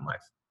in time in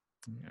life.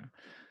 Yeah.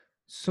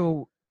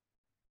 So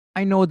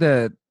I know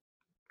that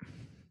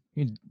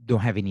you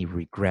don't have any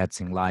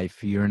regrets in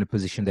life. You're in a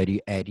position that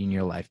you had in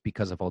your life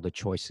because of all the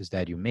choices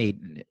that you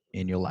made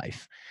in your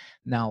life.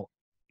 Now,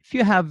 if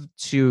you have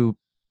to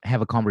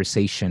have a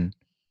conversation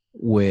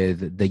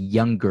with the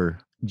younger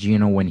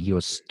Gino when he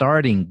was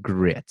starting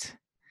grit,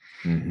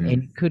 and you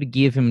Mm-hmm. could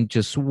give him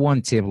just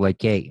one tip,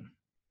 like, hey,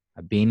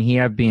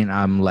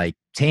 I'm like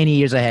 10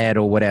 years ahead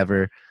or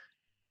whatever.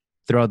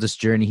 Throughout this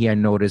journey here, I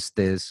noticed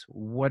this.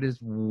 What is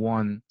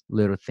one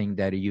little thing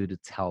that you to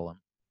tell him?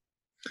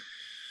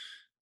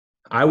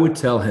 I would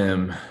tell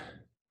him,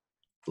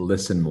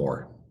 listen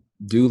more,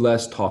 do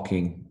less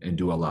talking and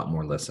do a lot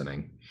more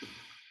listening.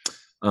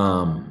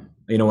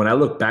 When I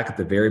look back at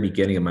the very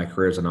beginning of my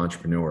career as an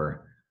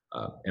entrepreneur,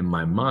 in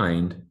my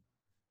mind,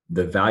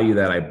 the value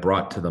that I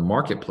brought to the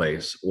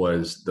marketplace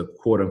was the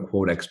quote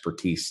unquote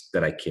expertise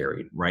that I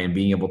carried, right? And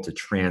being able to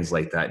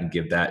translate that and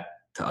give that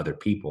to other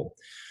people.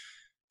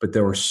 But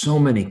there were so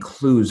many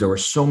clues, there were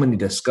so many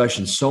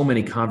discussions, so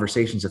many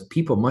conversations of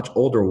people much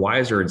older,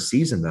 wiser, and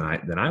seasoned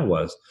than I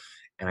was.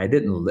 And I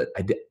did not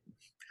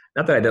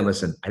that I didn't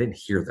listen, I didn't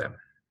hear them.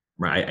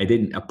 Right. I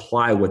didn't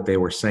apply what they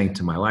were saying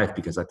to my life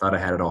because I thought I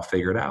had it all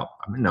figured out.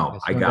 I mean, no,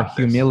 That's I when the got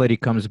this. humility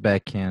comes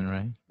back in,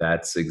 right?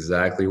 That's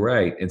exactly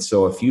right. And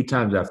so a few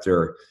times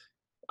after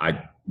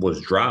I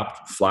was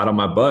dropped flat on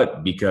my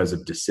butt because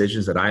of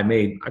decisions that I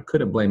made, I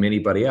couldn't blame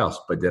anybody else.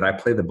 But did I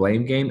play the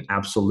blame game?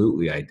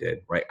 Absolutely, I did.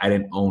 Right. I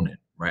didn't own it.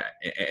 right?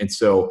 And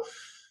so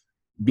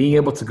being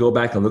able to go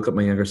back and look at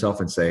my younger self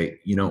and say,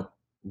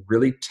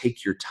 really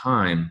take your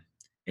time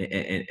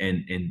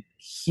and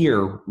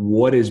hear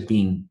what is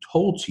being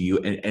told to you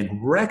and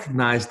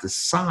recognize the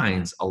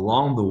signs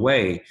along the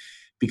way.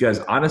 Because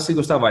honestly,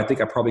 Gustavo, I think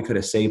I probably could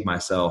have saved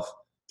myself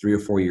 3 or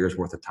 4 years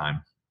worth of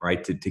time,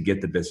 right, to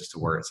get the business to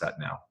where it's at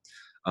now.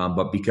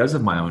 But because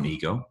of my own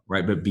ego,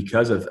 right, but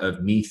because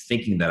of me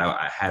thinking that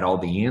I had all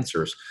the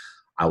answers,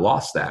 I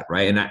lost that,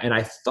 right? And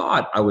I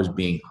thought I was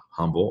being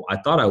humble. I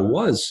thought I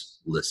was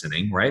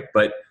listening, right?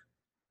 But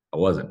I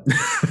wasn't.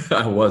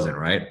 I wasn't,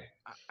 right?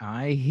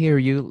 I hear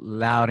you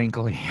loud and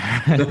clear.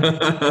 I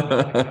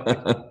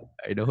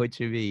know what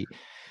you mean.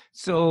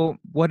 So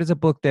what is a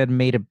book that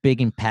made a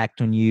big impact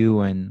on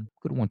you and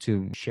could want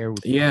to share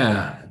with me?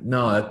 Yeah,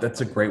 no, that's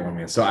a great one,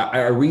 man. So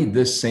I read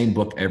this same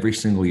book every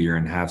single year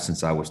and have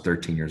since I was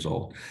 13 years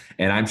old.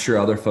 And I'm sure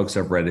other folks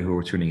have read it who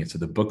are tuning in. So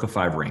the Book of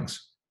Five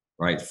Rings,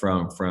 right,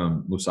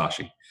 from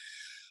Musashi.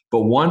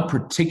 But one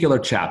particular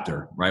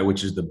chapter, right,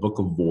 which is the Book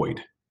of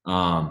Void.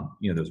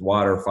 There's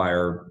water,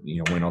 fire,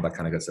 wind, all that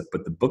kind of good stuff.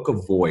 But the Book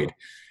of Void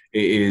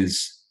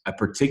is a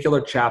particular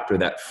chapter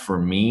that for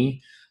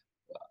me,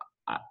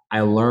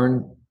 I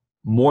learn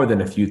more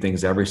than a few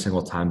things every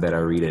single time that I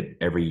read it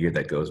every year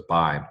that goes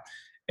by.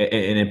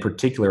 And in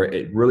particular,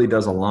 it really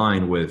does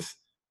align with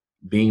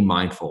being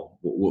mindful,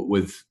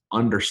 with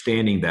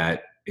understanding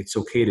that it's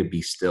okay to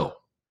be still.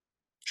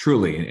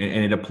 Truly,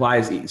 and it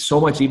applies so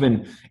much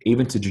even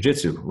to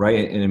jiu-jitsu,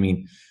 right? And I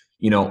mean,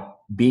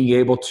 being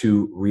able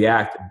to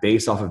react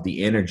based off of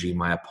the energy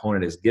my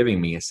opponent is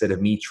giving me instead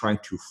of me trying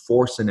to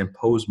force and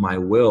impose my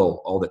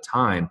will all the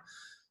time,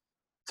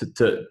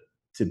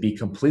 to be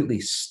completely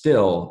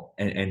still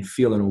and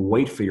feel and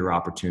wait for your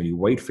opportunity,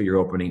 wait for your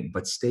opening,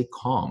 but stay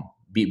calm,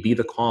 be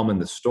the calm in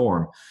the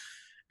storm.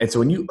 And so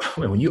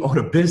when you own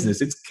a business,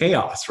 it's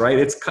chaos, right?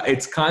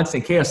 It's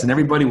constant chaos. And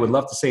everybody would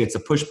love to say it's a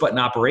push button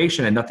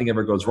operation and nothing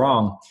ever goes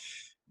wrong.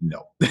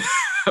 No,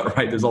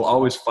 right? There's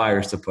always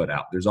fires to put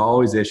out. There's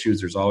always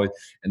issues.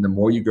 And the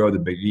more you grow, the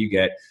bigger you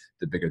get,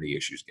 the bigger the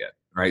issues get,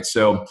 right?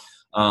 So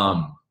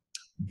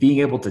being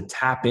able to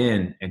tap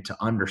in and to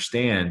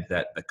understand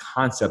that the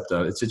concept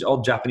of, it's an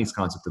old Japanese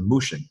concept of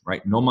mushin,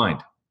 right? No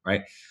mind,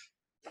 right?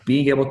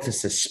 Being able to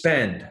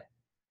suspend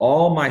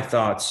all my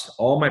thoughts,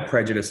 all my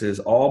prejudices,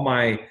 all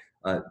my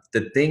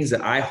the things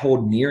that I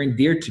hold near and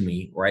dear to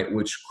me, right,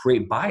 which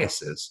create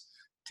biases,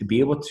 to be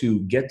able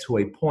to get to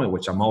a point,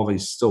 which I'm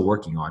always still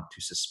working on,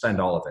 to suspend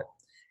all of it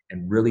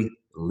and really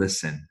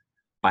listen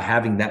by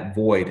having that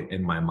void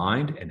in my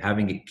mind and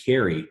having it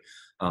carry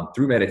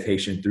through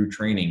meditation, through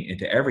training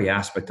into every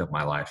aspect of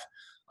my life.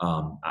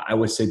 I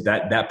would say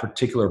that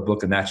particular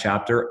book and that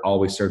chapter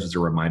always serves as a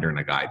reminder and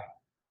a guide.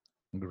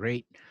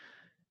 Great.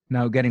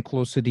 Now getting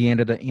close to the end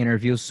of the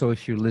interview. So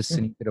if you're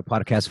listening to the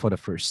podcast for the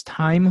first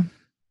time,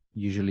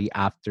 usually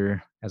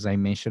after, as I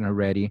mentioned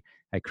already,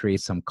 I create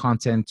some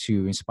content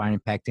to inspire,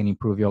 impact, and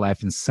improve your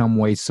life in some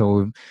way. So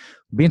we've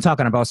been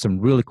talking about some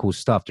really cool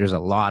stuff. There's a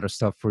lot of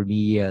stuff for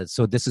me.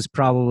 So this is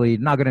probably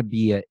not going to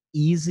be an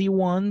easy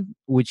one,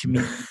 which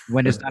means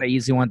when it's not an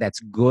easy one, that's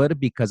good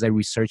because I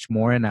research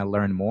more and I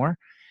learn more.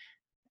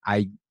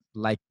 I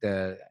like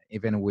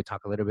even we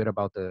talk a little bit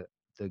about the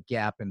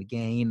gap and the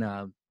gain,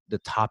 the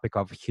topic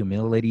of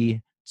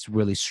humility. It's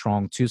really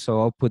strong too.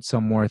 So I'll put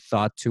some more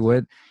thought to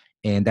it.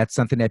 And that's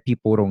something that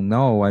people don't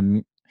know. I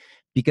mean,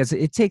 because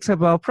it takes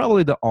about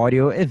probably the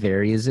audio. It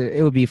varies.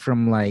 It will be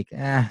from like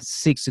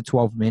 6 to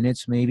 12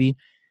 minutes, maybe.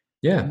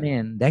 Yeah.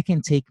 Man, that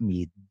can take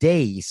me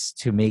days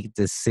to make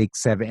the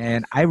 6, 7.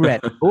 And I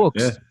read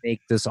books to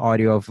make this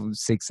audio of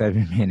 6,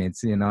 7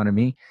 minutes. You know what I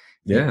mean?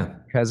 Yeah.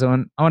 Because I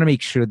want to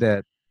make sure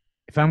that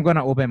if I'm going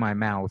to open my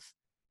mouth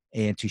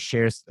and to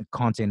share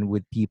content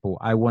with people,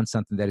 I want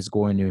something that is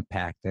going to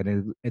impact, that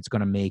it's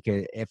going to make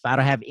it. If I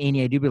don't have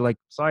any idea, be like,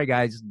 sorry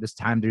guys, this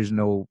time there's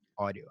no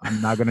audio.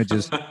 I'm not going to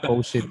just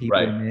bullshit people.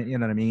 Right. You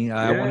know what I mean?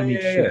 I want to make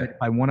sure that if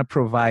I want to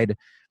provide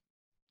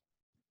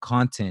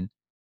content,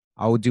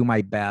 I will do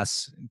my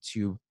best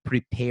to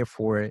prepare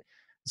for it,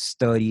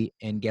 study,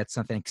 and get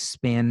something,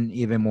 expand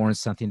even more on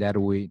something that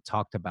we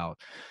talked about.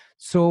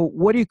 So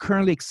what are you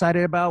currently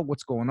excited about?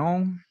 What's going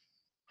on?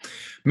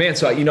 Man,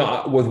 so,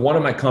 with one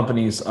of my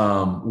companies,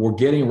 we're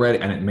getting ready,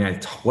 and man,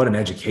 what an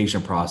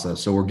education process.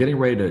 So we're getting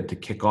ready to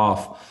kick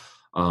off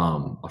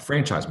a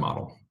franchise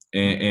model.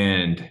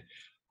 And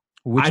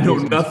I know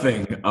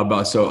nothing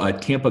about,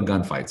 Tampa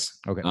Gunfights.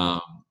 Okay.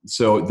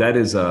 So that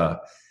is,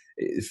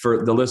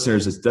 for the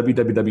listeners, it's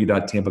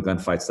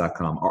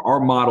www.tampagunfights.com. Our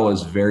model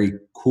is very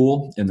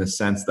cool in the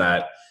sense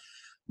that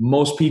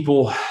most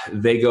people,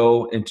 they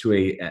go into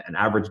an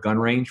average gun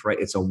range, right?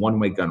 It's a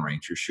one-way gun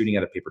range. You're shooting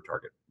at a paper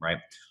target, right?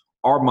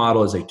 Our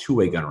model is a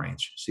two-way gun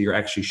range. So you're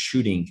actually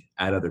shooting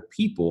at other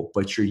people,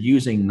 but you're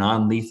using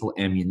non-lethal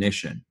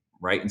ammunition,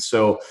 right? And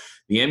so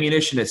the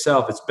ammunition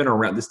itself, it's been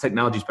around, this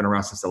technology's been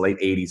around since the late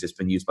 80s. It's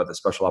been used by the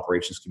special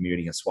operations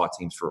community and SWAT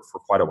teams for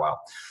quite a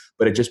while,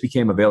 but it just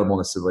became available in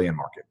the civilian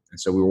market. And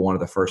so we were one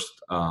of the first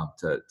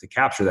to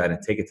capture that and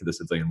take it to the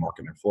civilian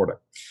market in Florida.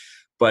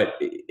 But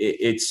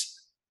it's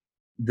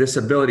this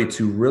ability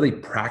to really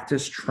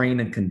practice,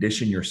 train, and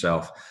condition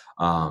yourself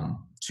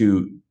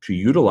to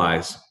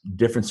utilize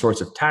different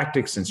sorts of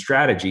tactics and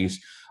strategies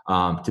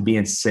to be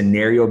in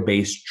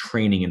scenario-based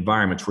training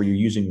environments where you're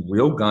using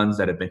real guns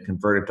that have been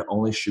converted to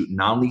only shoot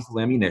non-lethal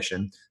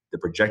ammunition. The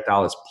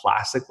projectile is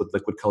plastic with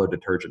liquid colored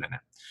detergent in it.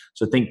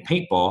 So think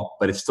paintball,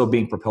 but it's still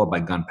being propelled by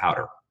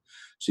gunpowder.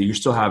 So you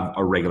still have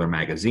a regular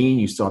magazine.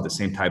 You still have the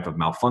same type of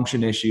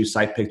malfunction issues,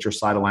 sight picture,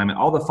 sight alignment,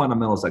 all the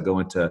fundamentals that go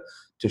into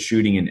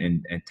shooting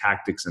and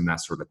tactics and that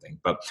sort of thing.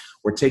 But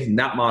we're taking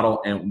that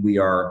model and we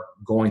are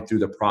going through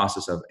the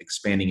process of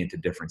expanding into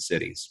different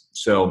cities.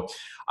 So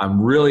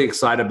I'm really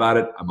excited about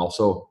it. I'm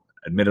also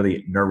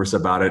admittedly nervous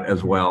about it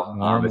as well.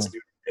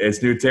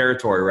 It's new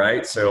territory,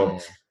 right? So,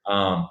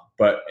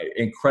 but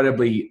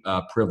incredibly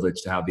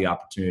privileged to have the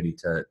opportunity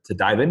to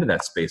dive into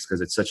that space because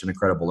it's such an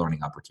incredible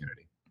learning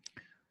opportunity.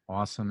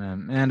 Awesome,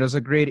 man. Man, it was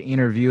a great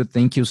interview.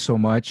 Thank you so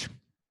much.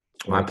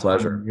 My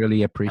pleasure. I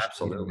really appreciate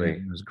Absolutely. it.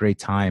 It was a great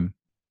time.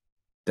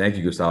 Thank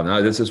you, Gustavo.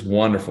 No, this is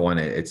wonderful, and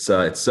it's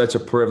such a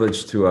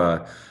privilege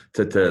to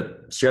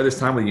share this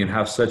time with you and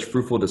have such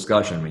fruitful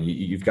discussion. I mean,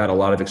 you've got a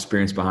lot of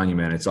experience behind you,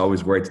 man. It's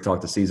always great to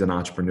talk to seasoned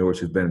entrepreneurs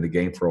who've been in the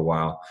game for a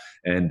while,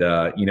 and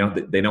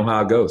they know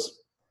how it goes.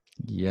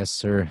 Yes,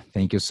 sir.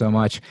 Thank you so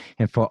much.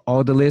 And for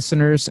all the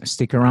listeners,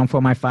 stick around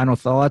for my final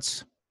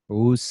thoughts.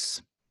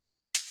 Oos.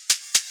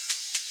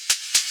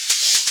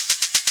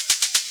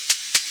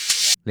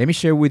 Let me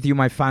share with you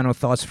my final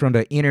thoughts from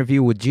the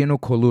interview with Gino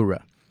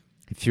Collura.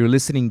 If you're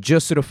listening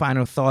just to the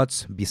final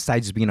thoughts,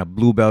 besides being a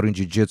blue belt in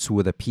jiu-jitsu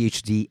with a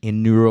PhD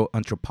in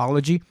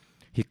neuroanthropology,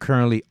 he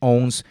currently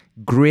owns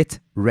Grit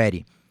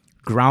Ready,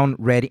 Ground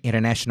Ready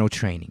International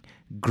Training,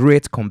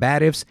 Grit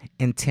Combatives,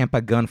 and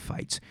Tampa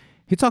Gunfights.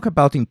 He talked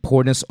about the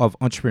importance of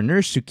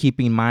entrepreneurs to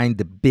keep in mind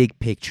the big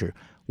picture,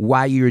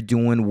 why you're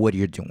doing what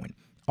you're doing.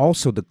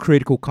 Also, the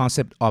critical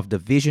concept of the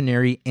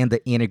visionary and the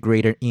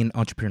integrator in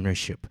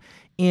entrepreneurship.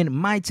 And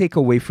my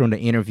takeaway from the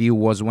interview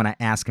was when I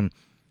asked him,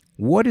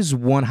 what is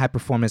one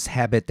high-performance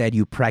habit that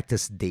you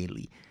practice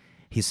daily?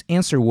 His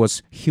answer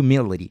was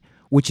humility,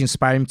 which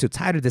inspired me to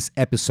title this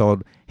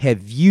episode,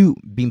 Have You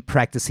Been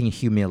Practicing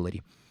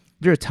Humility?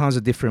 There are tons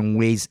of different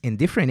ways in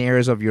different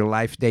areas of your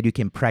life that you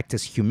can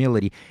practice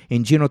humility,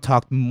 and Gino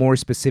talked more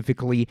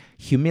specifically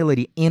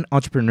humility in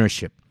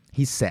entrepreneurship.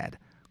 He said,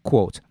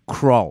 quote,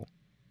 crawl,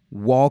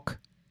 walk,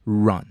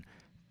 run.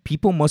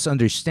 People must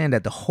understand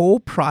that the whole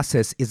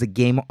process is a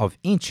game of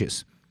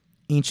inches.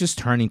 Inches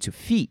turn into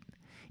feet,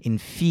 and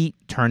feet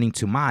turn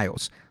into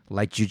miles.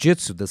 Like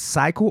jiu-jitsu, the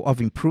cycle of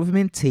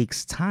improvement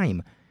takes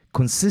time,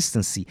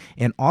 consistency,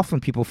 and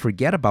often people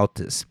forget about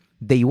this.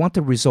 They want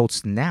the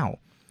results now.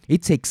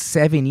 It takes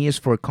 7 years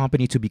for a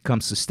company to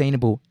become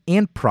sustainable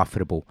and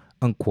profitable,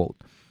 unquote.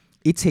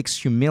 It takes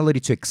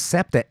humility to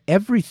accept that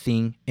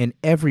everything and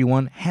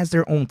everyone has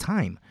their own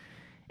time.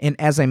 And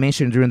as I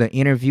mentioned during the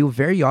interview,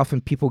 very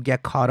often people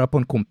get caught up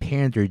on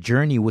comparing their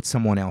journey with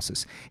someone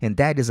else's, and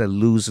that is a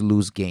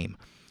lose-lose game.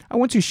 I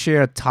want to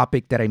share a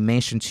topic that I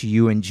mentioned to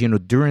you and Gino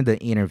during the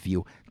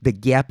interview, the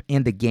gap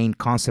and the gain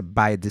concept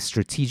by the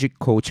strategic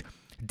coach,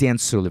 Dan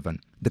Sullivan.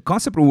 The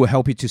concept will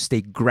help you to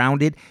stay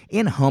grounded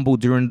and humble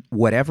during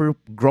whatever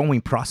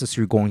growing process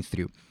you're going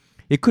through.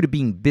 It could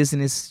be in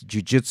business,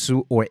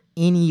 jiu-jitsu, or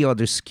any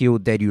other skill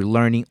that you're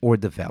learning or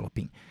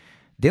developing.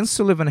 Dan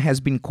Sullivan has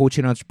been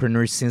coaching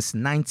entrepreneurs since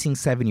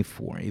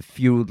 1974. If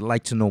you'd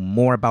like to know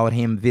more about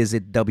him,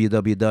 visit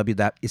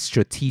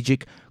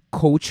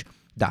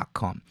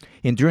www.strategiccoach.com.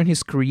 And during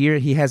his career,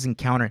 he has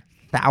encountered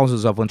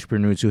thousands of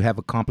entrepreneurs who have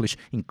accomplished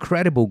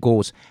incredible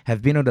goals,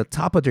 have been on the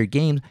top of their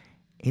game,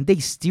 and they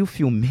still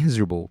feel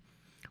miserable.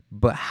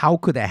 But how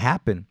could that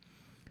happen?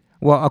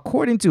 Well,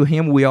 according to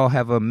him, we all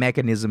have a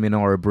mechanism in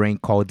our brain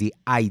called the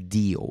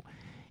ideal.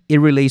 It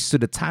relates to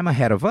the time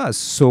ahead of us.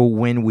 So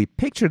when we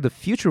picture the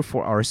future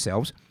for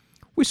ourselves,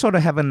 we sort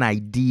of have an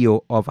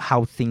ideal of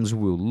how things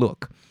will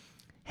look.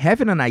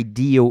 Having an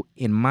ideal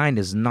in mind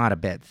is not a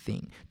bad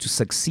thing. To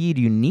succeed,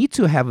 you need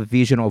to have a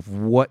vision of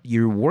what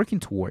you're working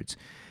towards.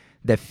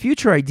 The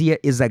future idea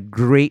is a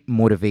great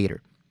motivator.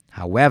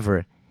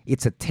 However,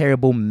 it's a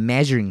terrible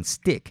measuring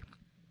stick.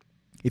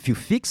 If you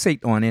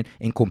fixate on it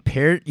and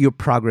compare your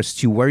progress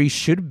to where you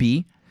should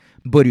be,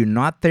 but you're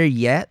not there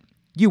yet,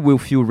 you will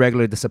feel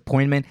regular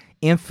disappointment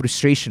and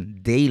frustration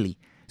daily,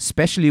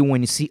 especially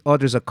when you see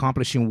others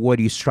accomplishing what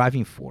you're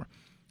striving for.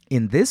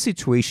 In this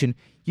situation,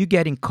 you're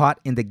getting caught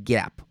in the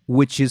gap,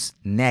 which is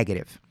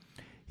negative.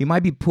 You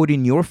might be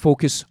putting your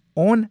focus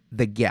on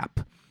the gap,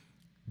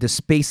 the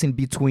space in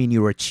between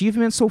your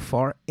achievements so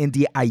far and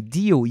the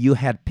ideal you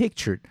had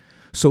pictured.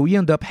 So you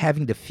end up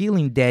having the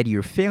feeling that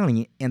you're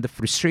failing and the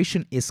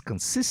frustration is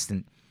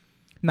consistent.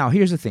 Now,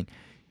 here's the thing.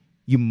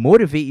 You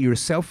motivate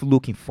yourself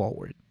looking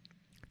forward.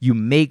 You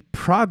make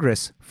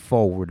progress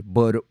forward,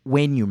 but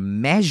when you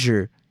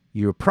measure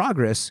your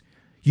progress,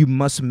 you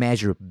must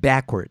measure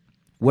backward.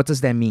 What does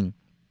that mean?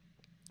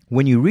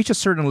 When you reach a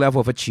certain level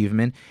of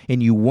achievement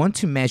and you want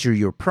to measure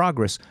your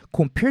progress,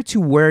 compare to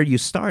where you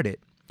started,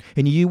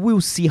 and you will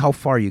see how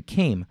far you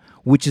came,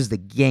 which is the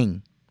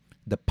gain,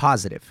 the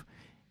positive.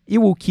 It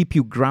will keep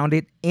you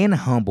grounded and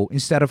humble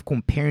instead of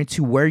comparing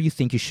to where you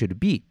think you should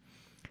be.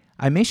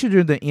 I mentioned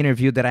during the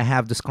interview that I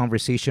have this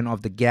conversation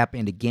of the gap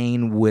and the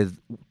gain with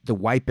the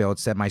white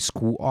belts at my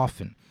school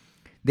often.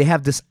 They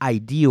have this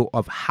ideal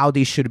of how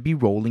they should be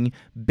rolling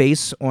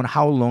based on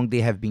how long they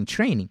have been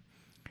training.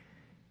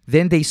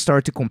 Then they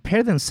start to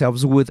compare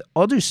themselves with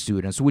other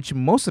students, which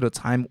most of the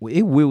time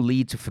it will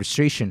lead to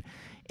frustration.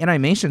 And I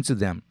mentioned to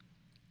them,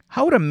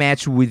 how would a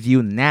match with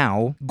you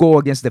now go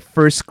against the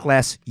first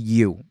class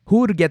you? Who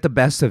would get the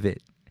best of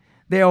it?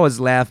 They always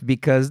laugh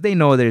because they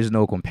know there's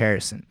no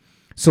comparison.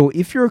 So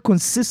if you're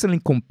consistently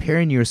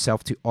comparing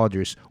yourself to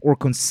others or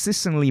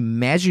consistently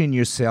measuring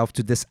yourself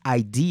to this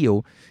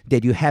ideal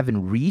that you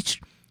haven't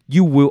reached,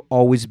 you will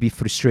always be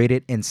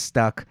frustrated and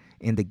stuck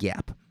in the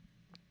gap.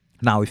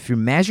 Now, if you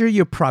measure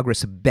your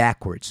progress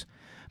backwards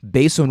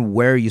based on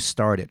where you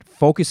started,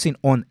 focusing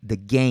on the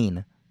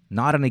gain,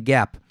 not on the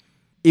gap,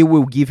 it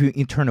will give you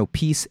internal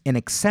peace and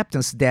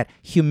acceptance that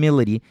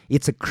humility,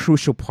 it's a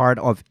crucial part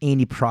of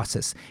any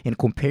process. And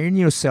comparing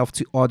yourself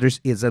to others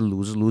is a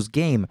lose-lose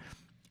game.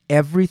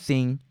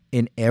 Everything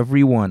and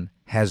everyone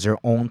has their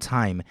own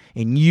time,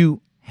 and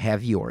you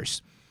have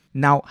yours.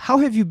 Now, how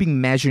have you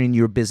been measuring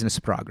your business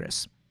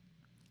progress?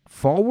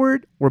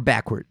 Forward or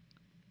backward?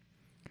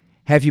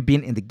 Have you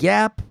been in the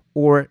gap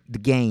or the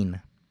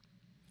gain?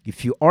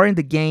 If you are in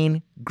the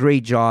gain,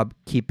 great job,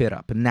 keep it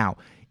up. Now,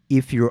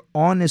 if you're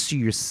honest to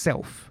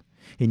yourself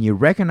and you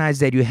recognize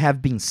that you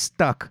have been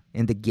stuck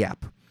in the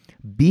gap,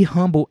 be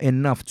humble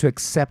enough to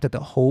accept that the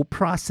whole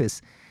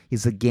process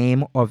is a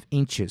game of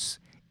inches.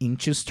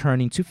 Inches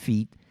turning to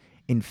feet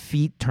and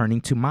feet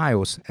turning to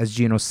miles, as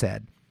Gino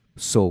said.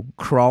 So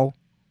crawl,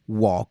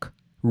 walk,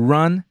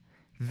 run,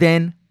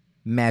 then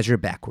measure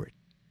backward.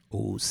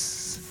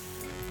 Oos.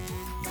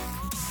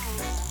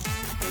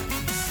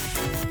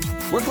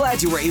 We're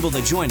glad you were able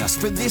to join us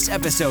for this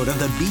episode of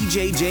the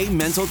BJJ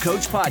Mental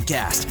Coach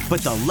Podcast, but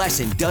the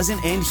lesson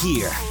doesn't end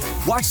here.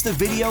 Watch the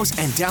videos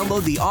and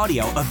download the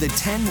audio of the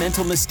 10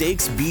 mental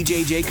mistakes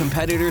BJJ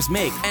competitors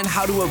make and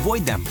how to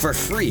avoid them for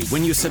free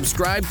when you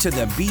subscribe to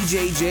the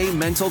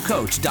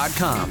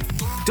BJJMentalCoach.com.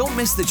 Don't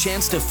miss the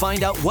chance to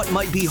find out what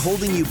might be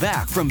holding you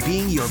back from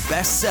being your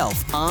best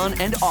self on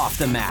and off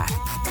the mat.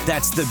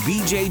 That's the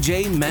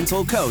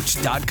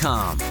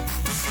BJJMentalCoach.com.